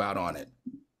to talk about on it.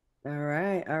 All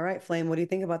right. Flame, what do you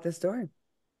think about this story?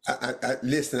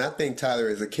 Listen, I think Tyler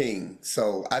is a king.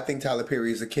 So I think Tyler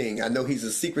Perry is a king. I know he's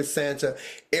a secret Santa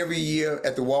every year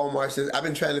at the Walmart. I've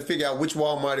been trying to figure out which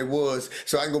Walmart it was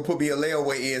so I can go put me a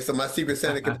layaway in so my secret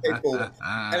Santa can pay for it.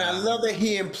 And I love that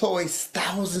he employs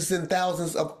thousands and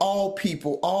thousands of all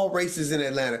people, all races in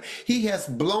Atlanta. He has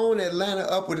blown Atlanta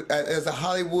up as a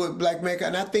Hollywood black mecca.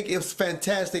 And I think it's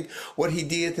fantastic what he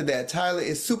did to that. Tyler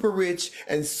is super rich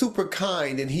and super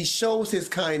kind, and he shows his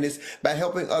kindness by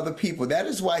helping other people. That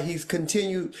is why he's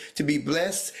continued to be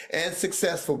blessed and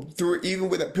successful through, even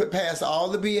with past all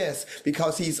the BS,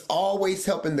 because he's always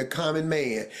helping the common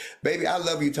man. Baby, I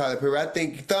love you, Tyler Perry. I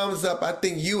think thumbs up. I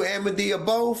think you and Medea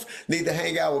both need to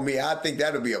hang out with me. I think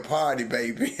that'll be a party,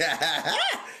 baby.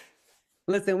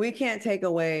 Listen, we can't take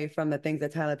away from the things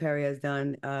that Tyler Perry has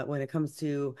done when it comes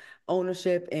to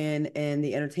ownership in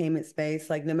the entertainment space.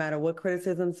 Like, no matter what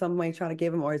criticism some might try to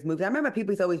give him or his movies. I remember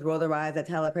people used to always roll their eyes at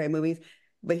Tyler Perry movies,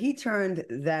 but he turned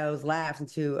those laughs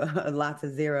into lots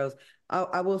of zeros.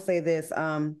 I will say this.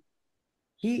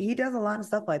 He does a lot of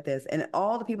stuff like this. And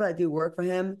all the people that do work for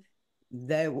him,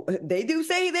 they do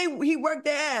say he worked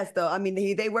their ass, though. I mean,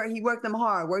 he worked them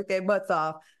hard, worked their butts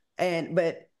off.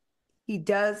 But he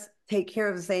does take care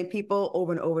of the same people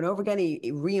over and over and over again.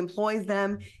 He re-employs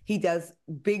them. He does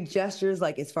big gestures,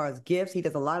 like as far as gifts. He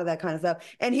does a lot of that kind of stuff.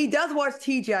 And he does watch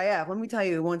TGIF. Let me tell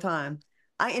you, one time,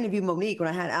 I interviewed Monique when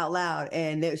I had Out Loud,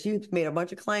 and she made a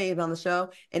bunch of claims on the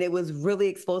show, and it was really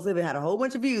explosive. It had a whole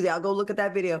bunch of views. I'll go look at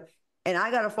that video. And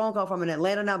I got a phone call from an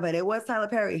Atlanta number, and it was Tyler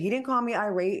Perry. He didn't call me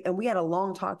irate, and we had a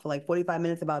long talk for like 45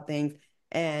 minutes about things.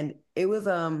 And it was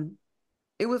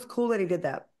cool that he did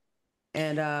that.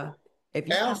 And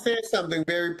Al said something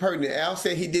very pertinent. Al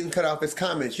said he didn't cut off his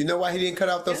comments. You know why he didn't cut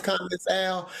off those comments,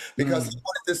 Al? Because he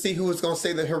wanted to see who was going to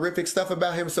say the horrific stuff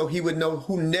about him, so he would know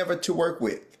who never to work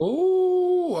with.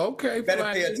 Ooh, okay. Better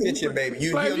pay attention, baby.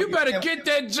 You better get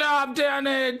that job down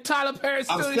there in Tyler Perry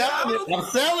studio. I'm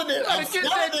selling it.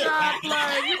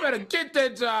 You better get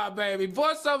that job, baby.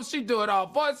 Voiceover, she do it all.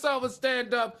 Voiceover,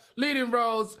 stand up, leading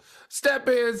roles, step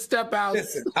in, step out.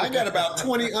 Listen, I got about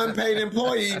 20 unpaid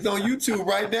employees on YouTube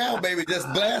right now, baby,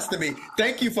 just blasting me.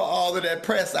 Thank you for all of that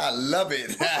press. I love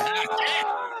it.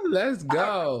 Let's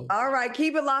go. All right,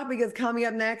 keep it locked, because coming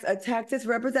up next, a Texas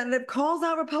representative calls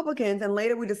out Republicans, and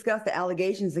later we discuss the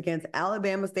allegations against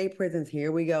Alabama state prisons.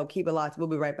 Here we go. Keep it locked. We'll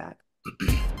be right back.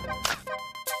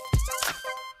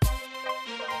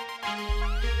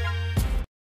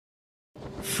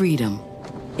 Freedom.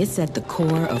 It's at the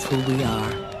core of who we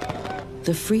are.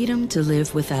 The freedom to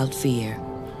live without fear,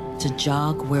 to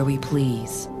jog where we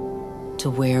please, to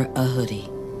wear a hoodie.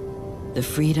 The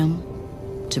freedom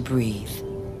to breathe.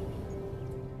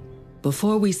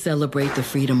 Before we celebrate the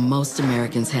freedom most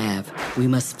Americans have, we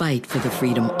must fight for the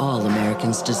freedom all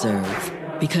Americans deserve.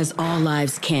 Because all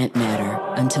lives can't matter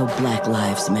until Black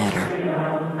lives matter.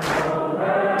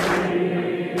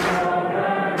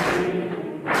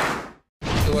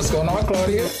 What's going on,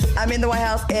 Claudia? I'm in the White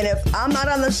House, and if I'm not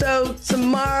on the show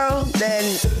tomorrow, then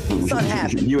something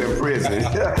happened. You in prison.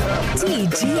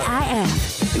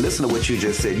 TGIF. Listen to what you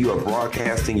just said. You are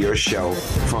broadcasting your show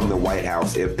from the White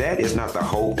House. If that is not the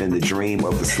hope and the dream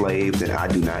of the slave, then I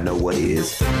do not know what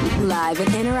is. Live and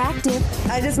interactive.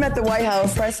 I just met the White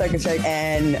House press secretary,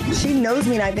 and she knows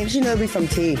me, and I think she knows me from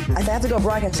T. I said, I have to go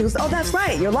broadcast. She goes, oh, that's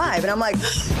right, you're live. And I'm like,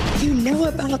 you know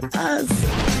about us.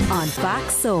 On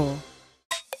Fox Soul.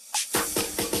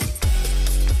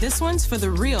 This one's for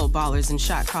the real ballers and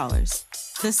shot callers,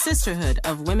 the sisterhood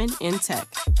of women in tech.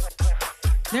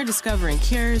 They're discovering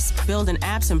cures, building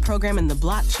apps, and programming the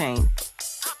blockchain.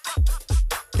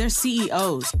 They're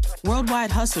CEOs,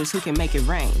 worldwide hustlers who can make it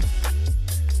rain.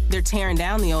 They're tearing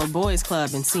down the old boys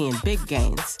club and seeing big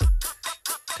gains.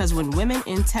 Because when women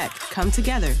in tech come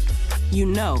together, you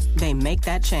know they make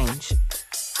that change.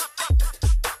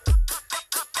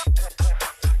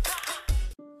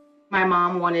 My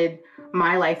mom wanted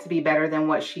my life to be better than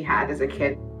what she had as a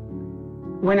kid.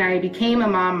 When I became a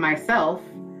mom myself,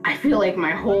 I feel like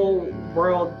my whole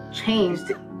world changed.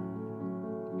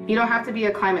 You don't have to be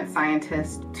a climate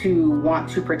scientist to want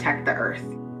to protect the earth.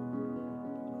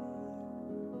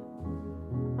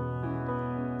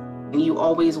 You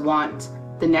always want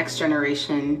the next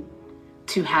generation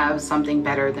to have something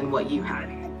better than what you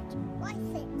had.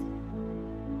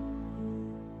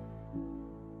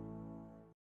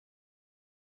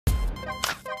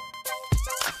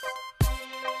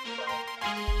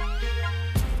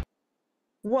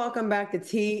 Welcome back to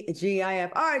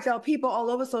TGIF. All right, y'all, people all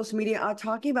over social media are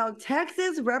talking about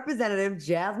Texas Representative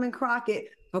Jasmine Crockett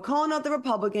for calling out the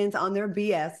Republicans on their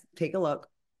BS. Take a look.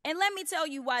 And let me tell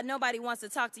you why nobody wants to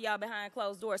talk to y'all behind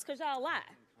closed doors, because y'all lie.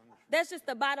 That's just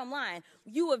the bottom line.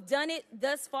 You have done it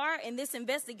thus far in this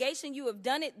investigation. You have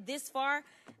done it this far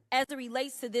as it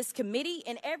relates to this committee.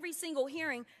 In every single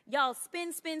hearing, y'all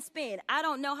spin. I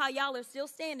don't know how y'all are still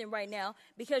standing right now,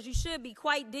 because you should be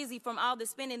quite dizzy from all the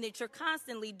spinning that you're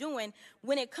constantly doing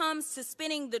when it comes to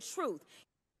spinning the truth.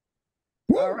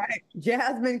 All right,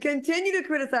 Jasmine, continue to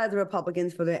criticize the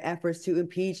Republicans for their efforts to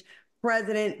impeach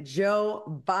President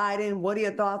Joe Biden. What are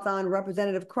your thoughts on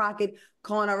Representative Crockett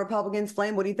calling out Republicans?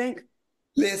 Flame, what do you think?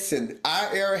 Listen,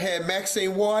 our era had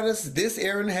Maxine Waters. This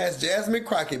era has Jasmine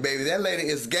Crockett, baby. That lady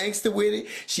is gangster with it.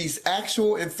 She's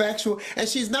actual and factual, and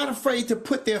she's not afraid to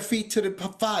put their feet to the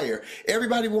fire.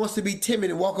 Everybody wants to be timid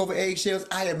and walk over eggshells.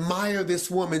 I admire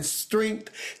this woman's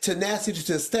strength, tenacity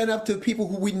to stand up to people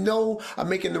who we know are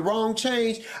making the wrong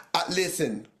change.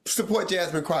 Listen, support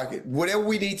Jasmine Crockett. Whatever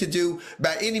we need to do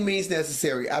by any means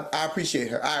necessary. I appreciate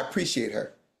her. I appreciate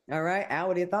her. All right, Al,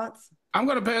 what are your thoughts? I'm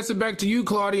going to pass it back to you,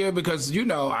 Claudia, because, you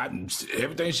know,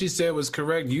 everything she said was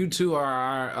correct. You two are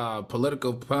our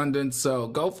political pundits, so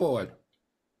go for it.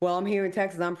 Well, I'm here in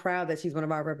Texas. I'm proud that she's one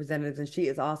of our representatives, and she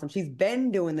is awesome. She's been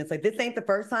doing this. Like, this ain't the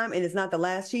first time, and it's not the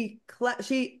last. She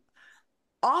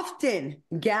often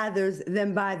gathers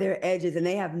them by their edges, and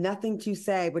they have nothing to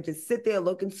say but just sit there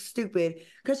looking stupid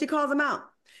because she calls them out.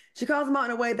 She calls them out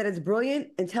in a way that is brilliant,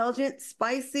 intelligent,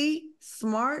 spicy,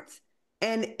 smart,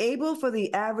 and able for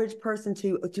the average person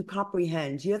to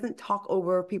comprehend. She doesn't talk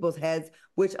over people's heads,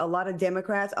 which a lot of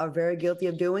Democrats are very guilty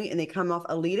of doing, and they come off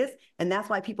elitist, and that's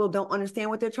why people don't understand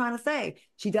what they're trying to say.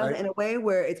 She does it in a way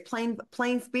where it's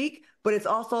plain speak, but it's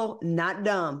also not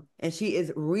dumb, and she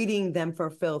is reading them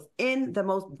for filth in the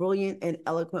most brilliant and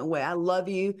eloquent way. I love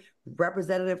you,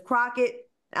 Representative Crockett.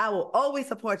 I will always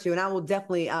support you, and I will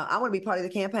definitely, I want to be part of the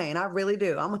campaign. I really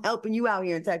do. I'm helping you out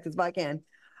here in Texas if I can.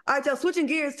 All right, so switching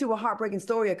gears to a heartbreaking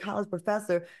story, a college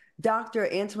professor,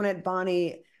 Dr. Antoinette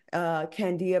Bonnie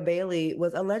Candia Bailey,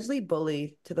 was allegedly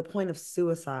bullied to the point of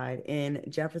suicide in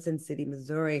Jefferson City,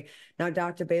 Missouri. Now,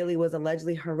 Dr. Bailey was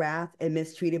allegedly harassed and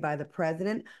mistreated by the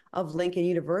president of Lincoln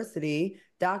University,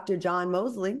 Dr. John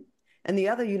Mosley, and the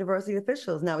other university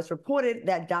officials. Now, it's reported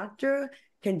that Dr.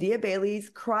 Candia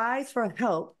Bailey's cries for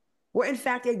help were in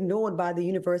fact ignored by the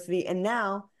university, and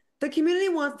now the community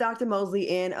wants Dr. Mosley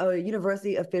and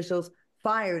university officials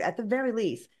fired at the very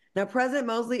least. Now, President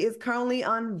Mosley is currently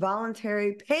on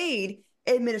voluntary paid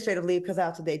administrative leave because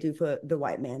that's what they do for the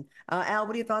white man. Al,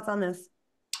 what are your thoughts on this?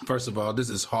 First of all,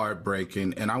 this is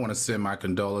heartbreaking, and I want to send my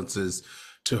condolences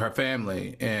to her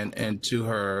family and to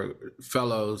her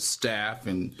fellow staff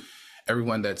and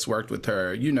everyone that's worked with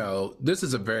her. You know, this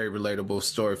is a very relatable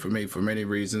story for me for many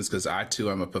reasons, because I too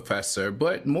am a professor.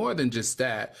 But more than just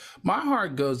that, my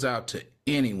heart goes out to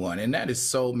anyone, and that is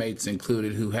soulmates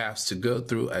included, who has to go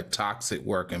through a toxic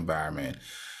work environment.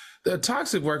 The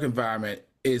toxic work environment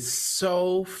is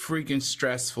so freaking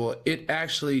stressful. It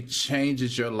actually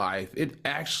changes your life. It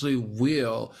actually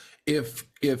will, if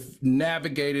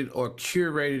navigated or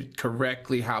curated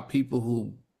correctly, how people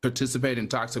who participate in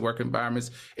toxic work environments,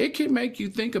 it can make you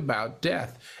think about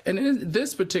death. And in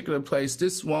this particular place,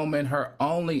 this woman, her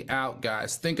only out,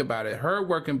 guys, think about it. Her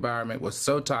work environment was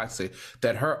so toxic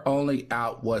that her only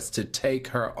out was to take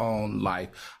her own life.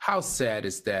 How sad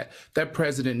is that? That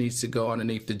president needs to go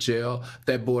underneath the jail.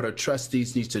 That board of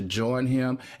trustees needs to join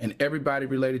him, and everybody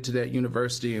related to that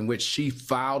university in which she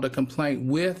filed a complaint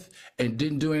with and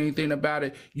didn't do anything about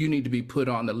it. You need to be put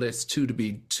on the list too, to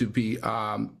be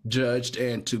judged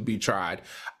and to be tried.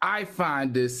 I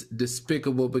find this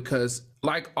despicable because,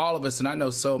 like all of us, and I know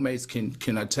soulmates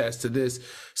can attest to this,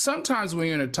 sometimes when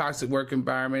you're in a toxic work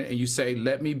environment and you say,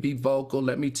 let me be vocal,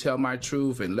 let me tell my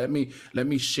truth, and let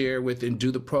me share with and do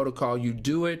the protocol, you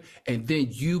do it, and then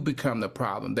you become the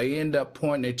problem. They end up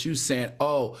pointing at you saying,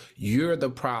 oh, you're the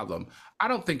problem. I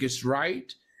don't think it's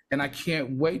right. And I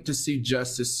can't wait to see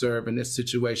justice served in this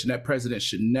situation. That president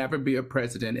should never be a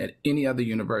president at any other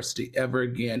university ever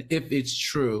again, if it's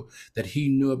true that he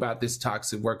knew about this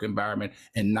toxic work environment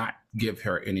and not give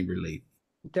her any relief.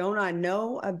 Don't I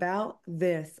know about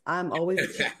this? I'm always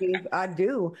attacked. I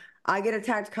do. I get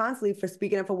attacked constantly for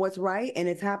speaking up for what's right. And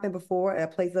it's happened before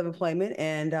at a place of employment.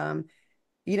 And,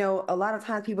 you know, a lot of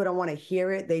times people don't want to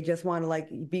hear it. They just want to, like,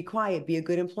 be quiet, be a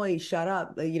good employee, shut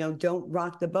up, you know, don't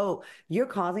rock the boat. You're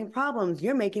causing problems.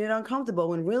 You're making it uncomfortable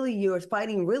when really you're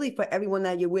fighting really for everyone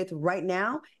that you're with right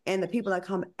now and the people that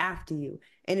come after you.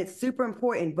 And it's super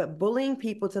important. But bullying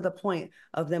people to the point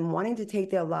of them wanting to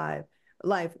take their life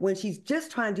when she's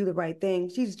just trying to do the right thing,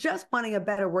 she's just wanting a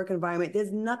better work environment.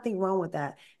 There's nothing wrong with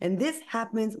that. And this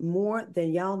happens more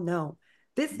than y'all know.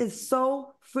 This is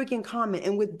so freaking common.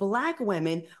 And with Black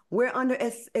women, we're under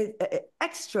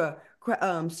extra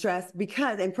stress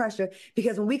and pressure,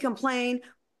 because when we complain,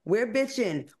 we're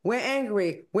bitching, we're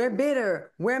angry, we're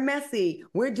bitter, we're messy,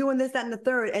 we're doing this, that, and the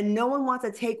third, and no one wants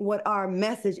to take what our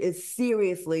message is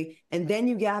seriously. And then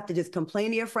you have to just complain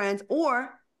to your friends,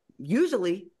 or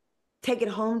usually take it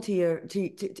home to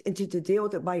deal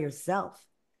with it by yourself.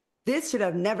 This should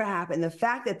have never happened. The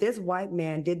fact that this white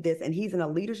man did this and he's in a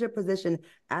leadership position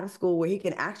out of school where he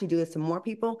can actually do this to more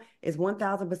people is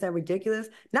 1,000% ridiculous.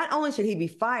 Not only should he be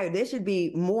fired, there should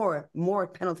be more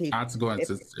penalties.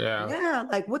 Consequences, yeah. Yeah,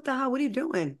 like what the hell? What are you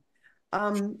doing?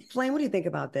 Flame, what do you think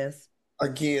about this?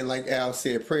 Again, like Al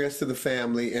said, prayers to the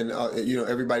family and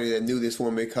everybody that knew this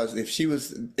woman, because if she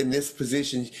was in this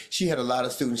position, she had a lot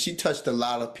of students. She touched a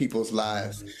lot of people's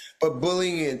lives. But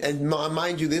bullying, and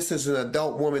mind you, this is an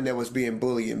adult woman that was being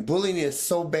bullied. Bullying is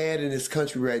so bad in this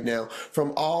country right now,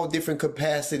 from all different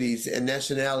capacities and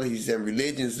nationalities and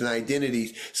religions and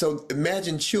identities. So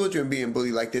imagine children being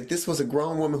bullied like that. This was a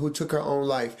grown woman who took her own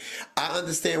life. I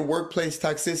understand workplace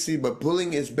toxicity, but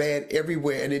bullying is bad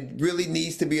everywhere, and it really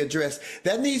needs to be addressed.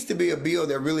 That needs to be a bill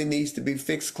that really needs to be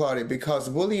fixed, Claudia, because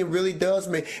bullying really does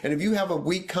make, and if you have a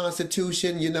weak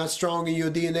constitution, you're not strong in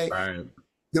your DNA. Right.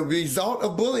 The result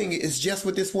of bullying is just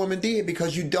what this woman did,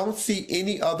 because you don't see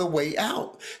any other way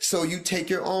out. So you take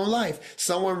your own life.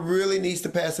 Someone really needs to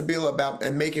pass a bill about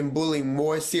and making bullying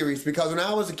more serious, because when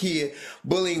I was a kid,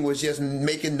 bullying was just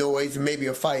making noise and maybe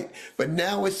a fight. But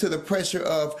now it's to the pressure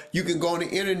of you can go on the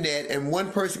internet and one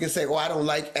person can say, oh, I don't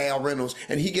like Al Reynolds,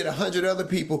 and he get 100 other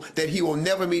people that he will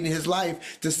never meet in his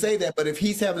life to say that. But if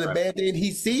he's having a bad day and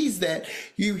he sees that,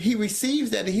 he receives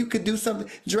that, and he could do something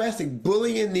drastic.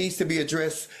 Bullying needs to be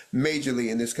addressed majorly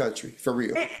in this country, for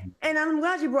real. And I'm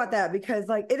glad you brought that, because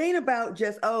like it ain't about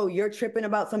just, oh, you're tripping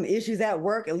about some issues at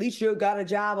work, at least you got a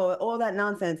job, or all that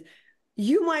nonsense.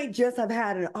 You might just have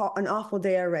had an awful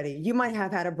day already. You might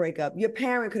have had a breakup. Your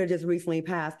parent could have just recently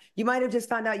passed. You might have just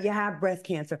found out you have breast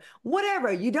cancer.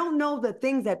 Whatever. You don't know the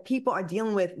things that people are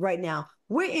dealing with right now.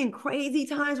 We're in crazy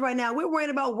times right now. We're worried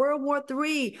about World War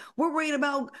III. We're worried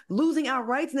about losing our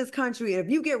rights in this country. And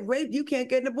if you get raped, you can't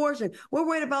get an abortion. We're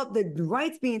worried about the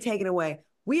rights being taken away.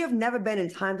 We have never been in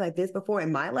times like this before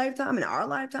in my lifetime, in our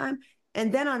lifetime.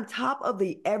 And then on top of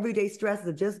the everyday stresses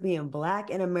of just being Black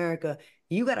in America,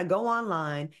 you got to go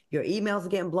online. Your emails are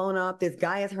getting blown up. This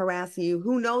guy is harassing you.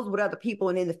 Who knows what other people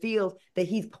in the field that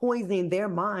he's poisoning their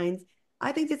minds.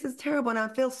 I think this is terrible. And I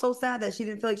feel so sad that she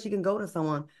didn't feel like she can go to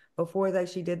someone before that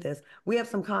she did this. We have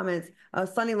some comments.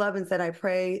 Sunny Lovin said, I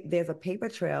pray there's a paper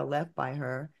trail left by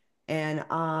her. And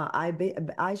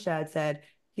Aisha said,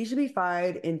 he should be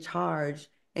fired in charge.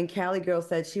 And Callie Girl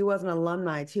said she was an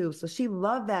alumni too. So she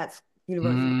loved that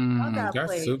university. Loved that that's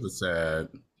place. super sad.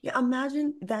 Yeah,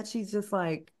 imagine that she's just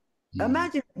like,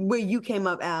 imagine where you came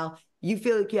up, Al. You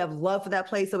feel like you have love for that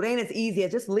place. So it ain't as easy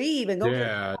as just leave and go.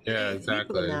 Yeah,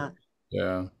 exactly.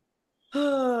 Yeah.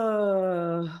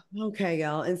 Okay,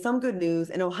 y'all. And some good news.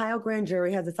 An Ohio grand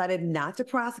jury has decided not to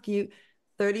prosecute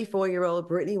 34-year-old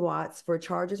Brittany Watts for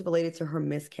charges related to her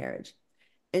miscarriage.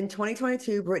 In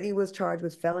 2022, Brittany was charged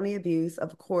with felony abuse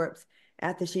of a corpse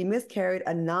after she miscarried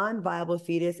a non-viable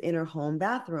fetus in her home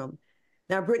bathroom.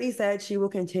 Now, Brittany said she will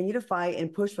continue to fight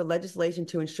and push for legislation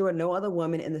to ensure no other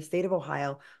woman in the state of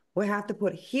Ohio will have to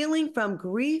put healing from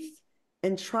grief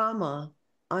and trauma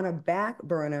on a back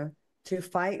burner to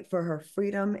fight for her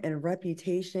freedom and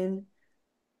reputation.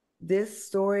 This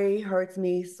story hurts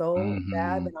me so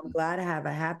bad, but I'm glad I have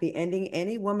a happy ending.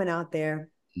 Any woman out there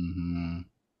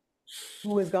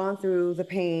who has gone through the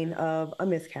pain of a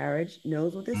miscarriage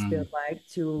knows what this feels like,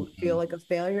 to feel like a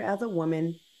failure as a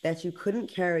woman, that you couldn't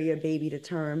carry your baby to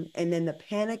term, and then the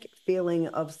panic feeling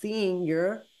of seeing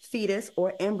your fetus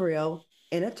or embryo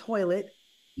in a toilet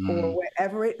or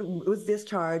wherever it was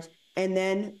discharged, and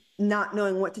then not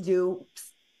knowing what to do,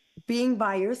 being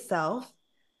by yourself.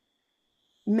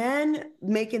 Men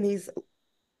making these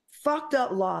fucked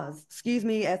up laws, excuse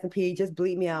me, S&P, just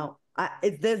bleep me out.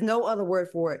 There's no other word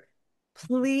for it.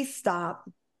 Please stop.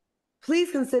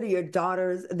 Please consider your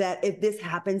daughters, that if this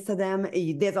happens to them,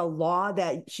 there's a law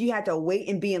that she had to wait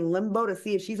and be in limbo to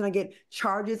see if she's going to get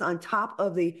charges on top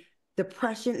of the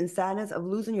depression and sadness of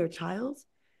losing your child.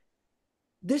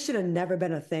 This should have never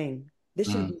been a thing. This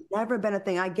should have never been a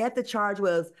thing. I get the charge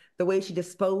was the way she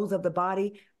disposed of the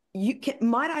body.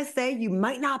 Might I say, you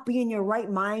might not be in your right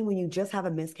mind when you just have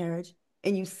a miscarriage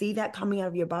and you see that coming out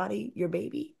of your body, your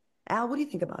baby. Al, what do you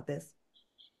think about this?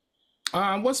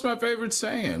 What's my favorite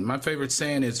saying? My favorite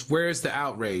saying is, where's the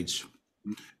outrage?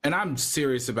 And I'm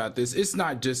serious about this. It's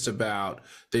not just about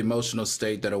the emotional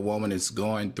state that a woman is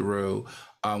going through.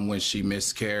 when she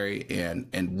miscarried,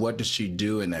 and what does she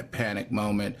do in that panic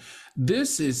moment?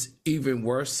 This is even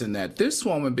worse than that. This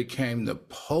woman became the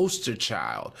poster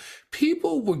child.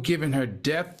 People were giving her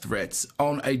death threats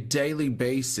on a daily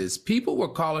basis. People were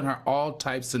calling her all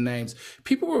types of names.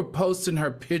 People were posting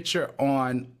her picture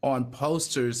on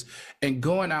posters and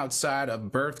going outside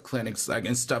of birth clinics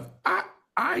and stuff.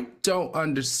 I don't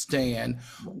understand.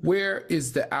 Where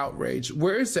is the outrage?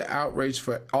 Where is the outrage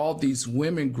for all these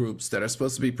women groups that are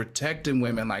supposed to be protecting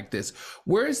women like this?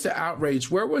 Where is the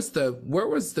outrage? Where was the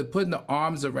putting the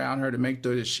arms around her to make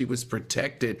sure that she was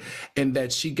protected and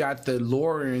that she got the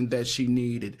lawyering that she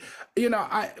needed? You know,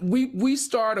 we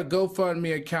start a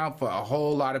GoFundMe account for a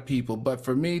whole lot of people, but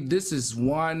for me, this is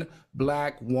one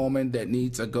Black woman that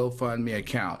needs a GoFundMe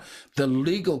account. The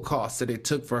legal costs that it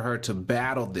took for her to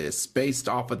battle this based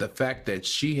off of the fact that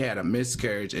she had a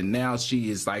miscarriage and now she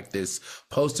is like this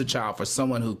poster child for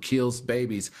someone who kills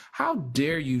babies. How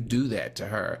dare you do that to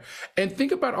her? And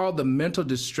think about all the mental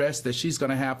distress that she's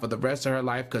going to have for the rest of her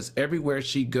life, because everywhere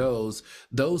she goes,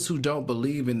 those who don't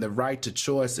believe in the right to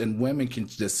choice and women can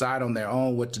decide on their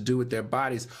own what to do with their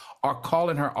bodies are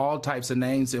calling her all types of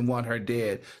names and want her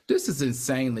dead. This is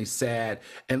insanely sad.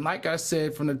 And like I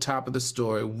said from the top of the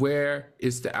story, where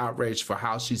is the outrage for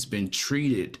how she's been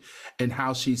treated and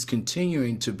how she's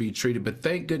continuing to be treated? But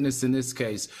thank goodness in this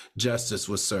case, justice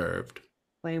was served.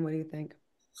 Wayne, what do you think?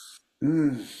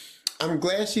 I'm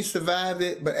glad she survived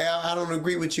it, but Al, I don't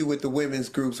agree with you with the women's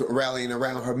groups rallying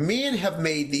around her. Men have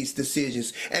made these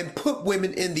decisions and put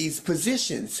women in these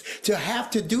positions to have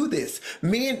to do this.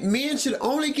 Men should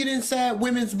only get inside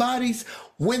women's bodies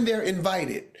when they're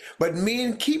invited. But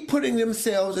men keep putting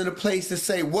themselves in a place to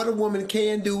say what a woman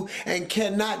can do and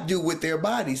cannot do with their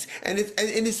bodies. And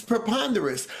it's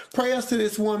preponderous. Prayers to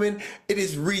this woman. It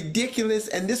is ridiculous.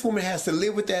 And this woman has to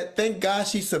live with that. Thank God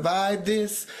she survived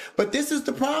this. But this is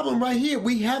the problem right here.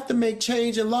 We have to make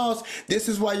change in laws. This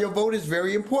is why your vote is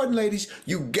very important, ladies.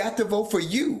 You got to vote for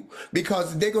you,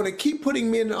 because they're going to keep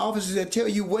putting men in offices that tell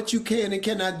you what you can and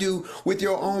cannot do with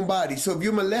your own body. So if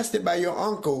you're molested by your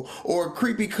uncle or a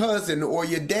creepy cousin or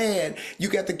your dad, you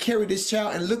got to carry this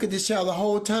child and look at this child the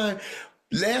whole time.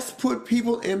 Let's put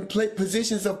people in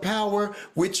positions of power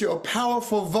with your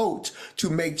powerful vote to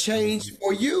make change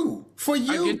for you. For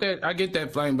you. I get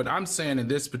that, Flame, but I'm saying in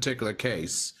this particular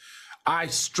case, I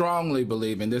strongly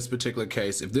believe in this particular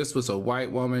case, if this was a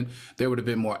white woman, there would have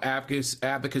been more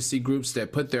advocacy groups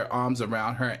that put their arms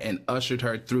around her and ushered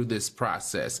her through this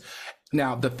process.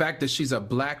 Now, the fact that she's a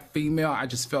Black female, I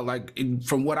just felt like,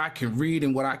 from what I can read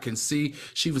and what I can see,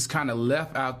 she was kind of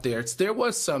left out there. There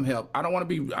was some help. I don't want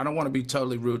to be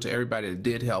totally rude to everybody that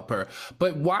did help her.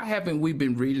 But why haven't we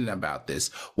been reading about this?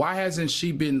 Why hasn't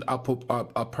she been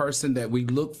a person that we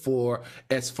look for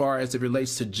as far as it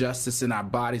relates to justice in our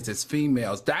bodies as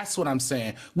females? That's what I'm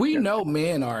saying. We know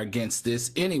men are against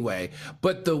this anyway,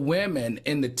 but the women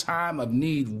in the time of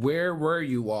need, where were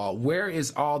you all? Where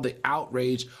is all the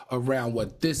outrage around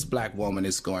what this Black woman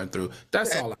is going through?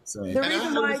 That's all I'm saying.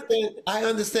 I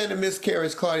understand the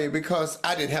miscarriage, Claudia, because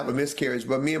I didn't have a miscarriage,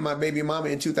 but me and my baby mama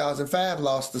in 2005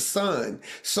 lost a son.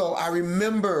 So I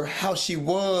remember how she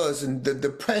was and the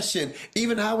depression.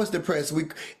 Even I was depressed.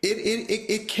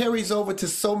 It carries over to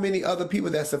so many other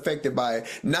people that's affected by it.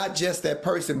 Not just that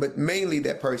person, but mainly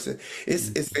that person.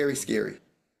 It's very scary.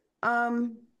 I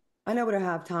know we don't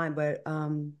have time, but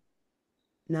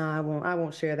no, I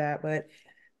won't share that. But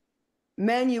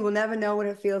men, you will never know what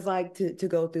it feels like to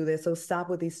go through this. So stop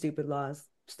with these stupid laws.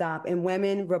 Stop. And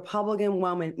women, Republican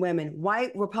women,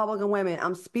 white Republican women,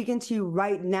 I'm speaking to you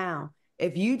right now.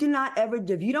 If you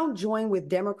don't join with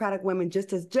Democratic women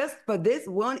just for this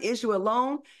one issue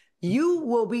alone, you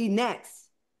will be next.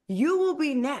 You will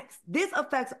be next. This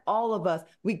affects all of us.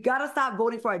 We got to stop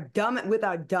voting for our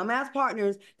dumbass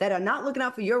partners that are not looking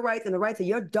out for your rights and the rights of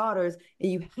your daughters. And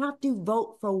you have to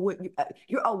vote for what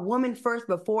you're a woman first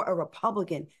before a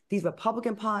Republican. These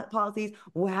Republican policies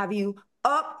will have you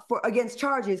up against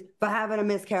charges for having a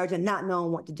miscarriage and not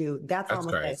knowing what to do. That's all I'm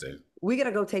going to say. We got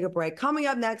to go take a break. Coming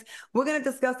up next, we're going to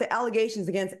discuss the allegations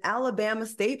against Alabama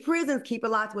state prisons. Keep it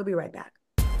locked. We'll be right back.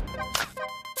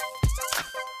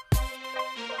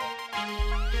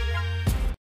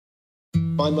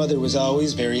 My mother was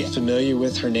always very familiar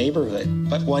with her neighborhood,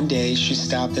 but one day she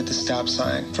stopped at the stop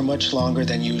sign for much longer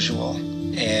than usual,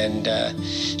 and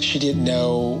she didn't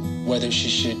know whether she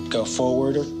should go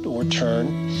forward or turn,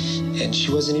 and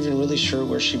she wasn't even really sure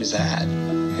where she was at.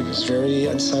 It was very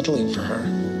unsettling for her.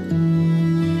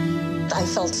 I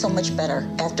felt so much better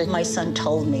after my son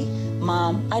told me,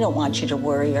 "Mom, I don't want you to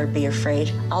worry or be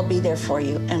afraid. I'll be there for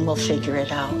you, and we'll figure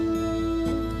it out."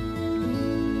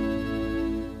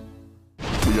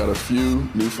 We got a few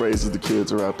new phrases the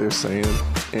kids are out there saying,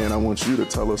 and I want you to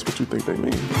tell us what you think they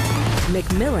mean.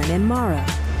 McMillan and Mara.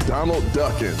 Donald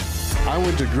Duckin. I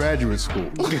went to graduate school.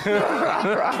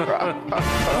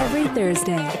 Every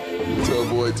Thursday. Tell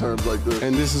boy terms like this.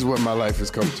 And this is what my life has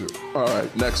come to. All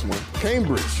right, next one.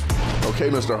 Cambridge. Okay,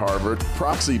 Mr. Harvard.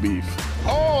 Proxy beef.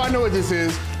 Oh, I know what this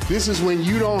is. This is when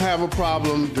you don't have a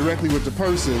problem directly with the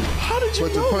person. How did you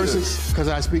know this? Because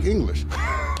I speak English.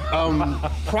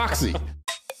 Proxy.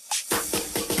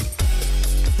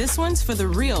 This one's for the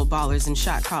real ballers and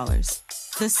shot callers,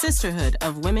 the sisterhood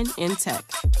of women in tech.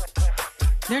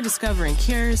 They're discovering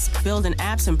cures, building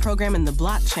apps, and programming the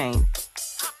blockchain.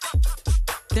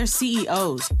 They're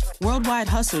CEOs, worldwide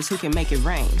hustlers who can make it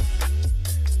rain.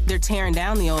 They're tearing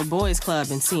down the old boys club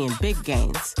and seeing big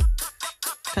gains.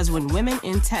 Because when women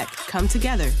in tech come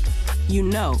together, you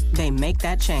know they make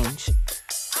that change.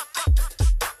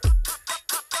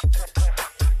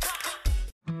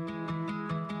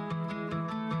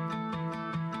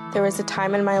 There was a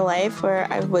time in my life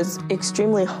where I was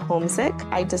extremely homesick.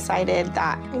 I decided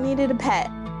that I needed a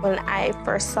pet. When I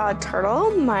first saw a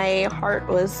turtle, my heart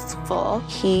was full.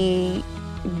 He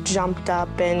jumped up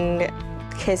and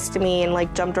kissed me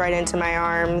and jumped right into my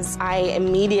arms. I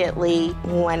immediately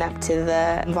went up to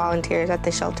the volunteers at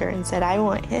the shelter and said, I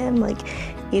want him.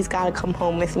 He's got to come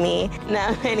home with me. Now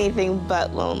I'm anything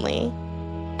but lonely.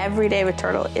 Every day with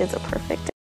Turtle is a perfect day.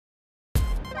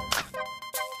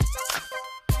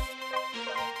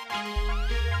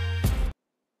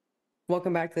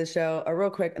 Welcome back to the show. Real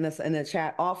quick in the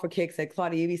chat, all for kicks said,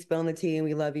 Claudia, you be spilling the tea and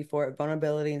we love you for it.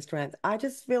 Vulnerability and strength. I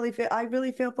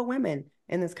really feel for women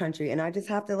in this country. And I just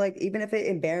have to even if it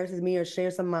embarrasses me or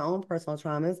share some of my own personal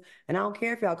traumas, and I don't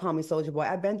care if y'all call me Soldier Boy.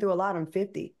 I've been through a lot. I'm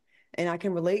 50 and I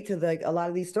can relate to a lot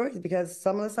of these stories because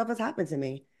some of the stuff has happened to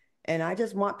me. And I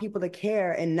just want people to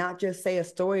care and not just say a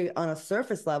story on a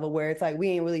surface level where it's we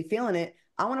ain't really feeling it.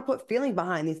 I want to put feeling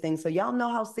behind these things so y'all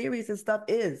know how serious this stuff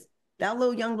is. That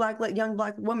little young black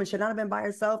woman should not have been by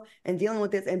herself and dealing with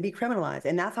this and be criminalized.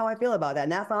 And that's how I feel about that.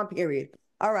 And that's on period.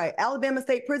 All right. Alabama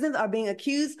state prisons are being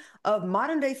accused of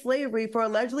modern day slavery for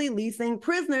allegedly leasing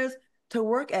prisoners to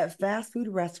work at fast food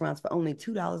restaurants for only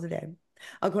 $2 a day.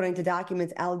 According to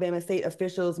documents, Alabama state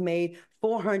officials made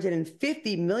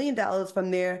 $450 million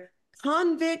from their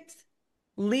convict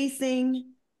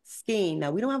leasing scheme.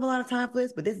 Now, we don't have a lot of time for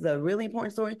this, but this is a really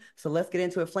important story. So let's get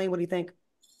into it. Flame, what do you think?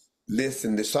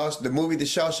 Listen, the movie The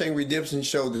Shawshank Redemption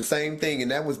showed the same thing,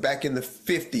 and that was back in the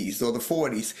 50s or the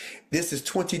 40s. This is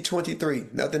 2023.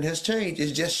 Nothing has changed. It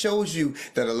just shows you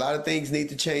that a lot of things need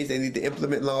to change. They need to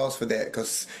implement laws for that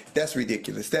because that's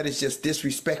ridiculous. That is just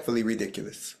disrespectfully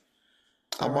ridiculous.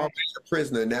 I'm already a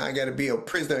prisoner. Now I got to be a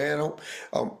prisoner animal.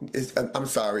 I'm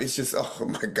sorry. It's just, oh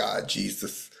my God,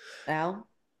 Jesus. Al?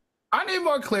 I need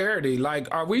more clarity.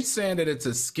 Are we saying that it's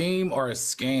a scheme or a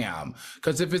scam?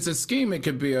 Because if it's a scheme, it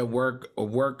could be a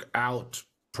workout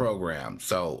program.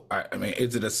 So, I mean,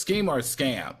 is it a scheme or a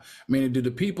scam? I mean, do the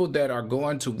people that are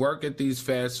going to work at these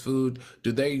fast food,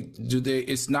 do they,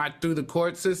 it's not through the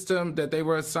court system that they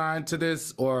were assigned to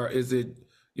this, or is it,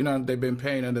 they've been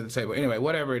paying under the table? Anyway,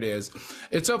 whatever it is.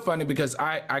 It's so funny because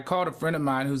I called a friend of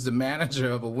mine who's the manager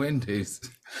of a Wendy's.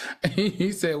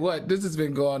 He said, what? This has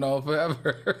been going on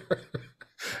forever.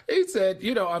 He said,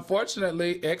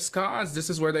 unfortunately, ex-cons, this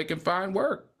is where they can find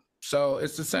work. So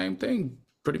it's the same thing,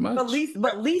 pretty much.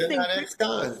 But leasing, they're not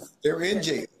ex-cons. They're in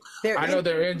jail. I know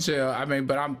they're in jail. I mean,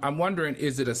 but I'm wondering,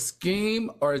 is it a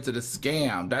scheme or is it a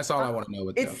scam? That's all I want to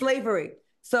know. It's slavery.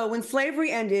 So when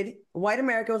slavery ended, white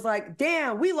America was like,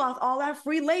 damn, we lost all that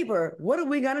free labor. What are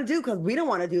we going to do? Because we don't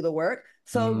want to do the work.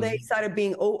 So they started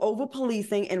being over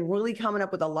policing and really coming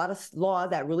up with a lot of laws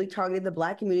that really targeted the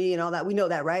Black community and all that. We know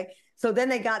that, right? So then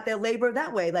they got their labor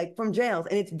that way, from jails.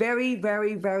 And it's very,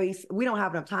 very, very, we don't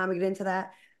have enough time to get into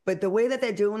that. But the way that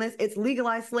they're doing this, it's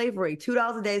legalized slavery,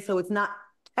 $2 a day. So it's not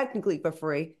technically for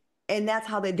free. And that's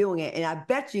how they're doing it. And I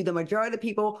bet you the majority of the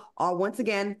people are, once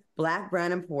again, Black,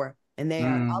 brown, and poor. And they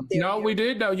are out there. No, we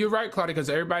did. No, you're right, Claudia, because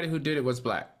everybody who did it was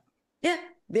Black. Yeah,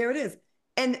 there it is.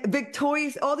 And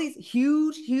victorious, all these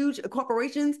huge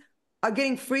corporations are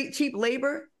getting free, cheap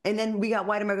labor. And then we got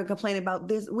white America complaining about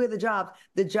this. Where the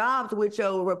jobs which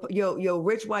your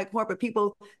rich white corporate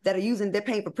people that are they're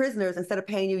paying for prisoners instead of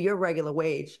paying you your regular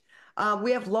wage.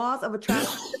 We have laws of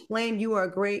attraction. Flame, you are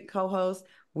a great co-host.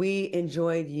 We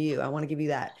enjoyed you. I want to give you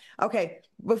that. Okay.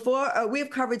 Before we have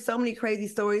covered so many crazy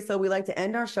stories, so we like to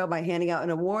end our show by handing out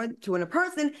an award to a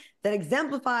person that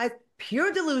exemplifies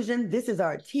pure delusion. This is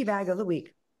our Teabag of the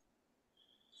Week.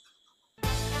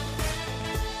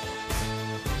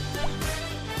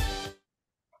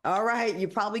 All right, you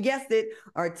probably guessed it.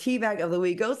 Our teabag of the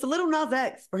week goes to Lil Nas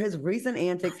X for his recent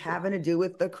antics having to do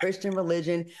with the Christian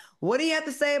religion. What do you have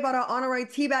to say about our honorary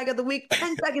teabag of the week?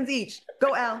 10 seconds each.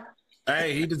 Go, Al.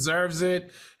 Hey, he deserves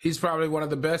it. He's probably one of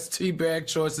the best teabag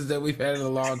choices that we've had in a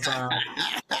long time.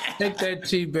 Take that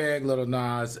teabag, Lil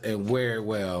Nas, and wear it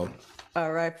well.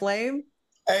 All right, Flame.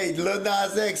 Hey, Lil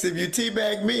Nas X, if you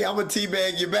teabag me, I'm going to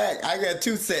teabag you back. I got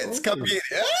 2 sets. Come get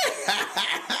it.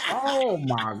 Oh,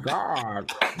 my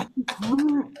God. I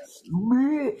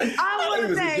want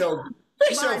to thank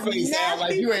Fix your face out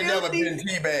like you ain't never been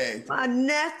teabagged. My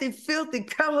nasty, filthy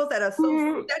co-hosts that are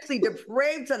so sexually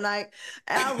depraved tonight,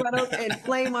 Al Reynolds and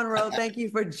Flame Monroe. Thank you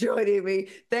for joining me.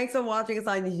 Thanks for watching us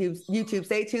on YouTube.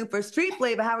 Stay tuned for Street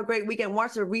Flavor. Have a great weekend.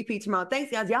 Watch the repeat tomorrow.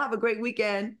 Thanks, guys. Y'all have a great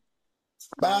weekend.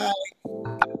 Bye.